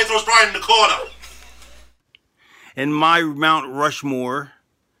 Nobody throws Brian in the corner. And my Mount Rushmore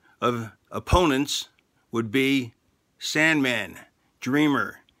of opponents would be Sandman,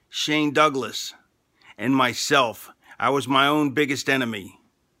 Dreamer, Shane Douglas, and myself. I was my own biggest enemy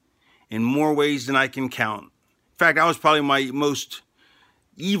in more ways than I can count. In fact, I was probably my most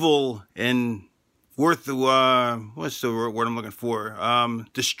evil and what's the word I'm looking for?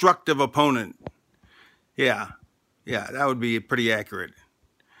 Destructive opponent. Yeah, that would be pretty accurate.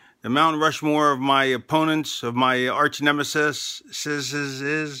 The Mount Rushmore of my opponents, of my arch nemesis,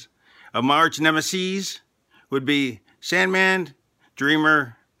 would be Sandman,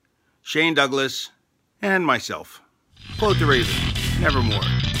 Dreamer, Shane Douglas, and myself. Quote the Raven, nevermore.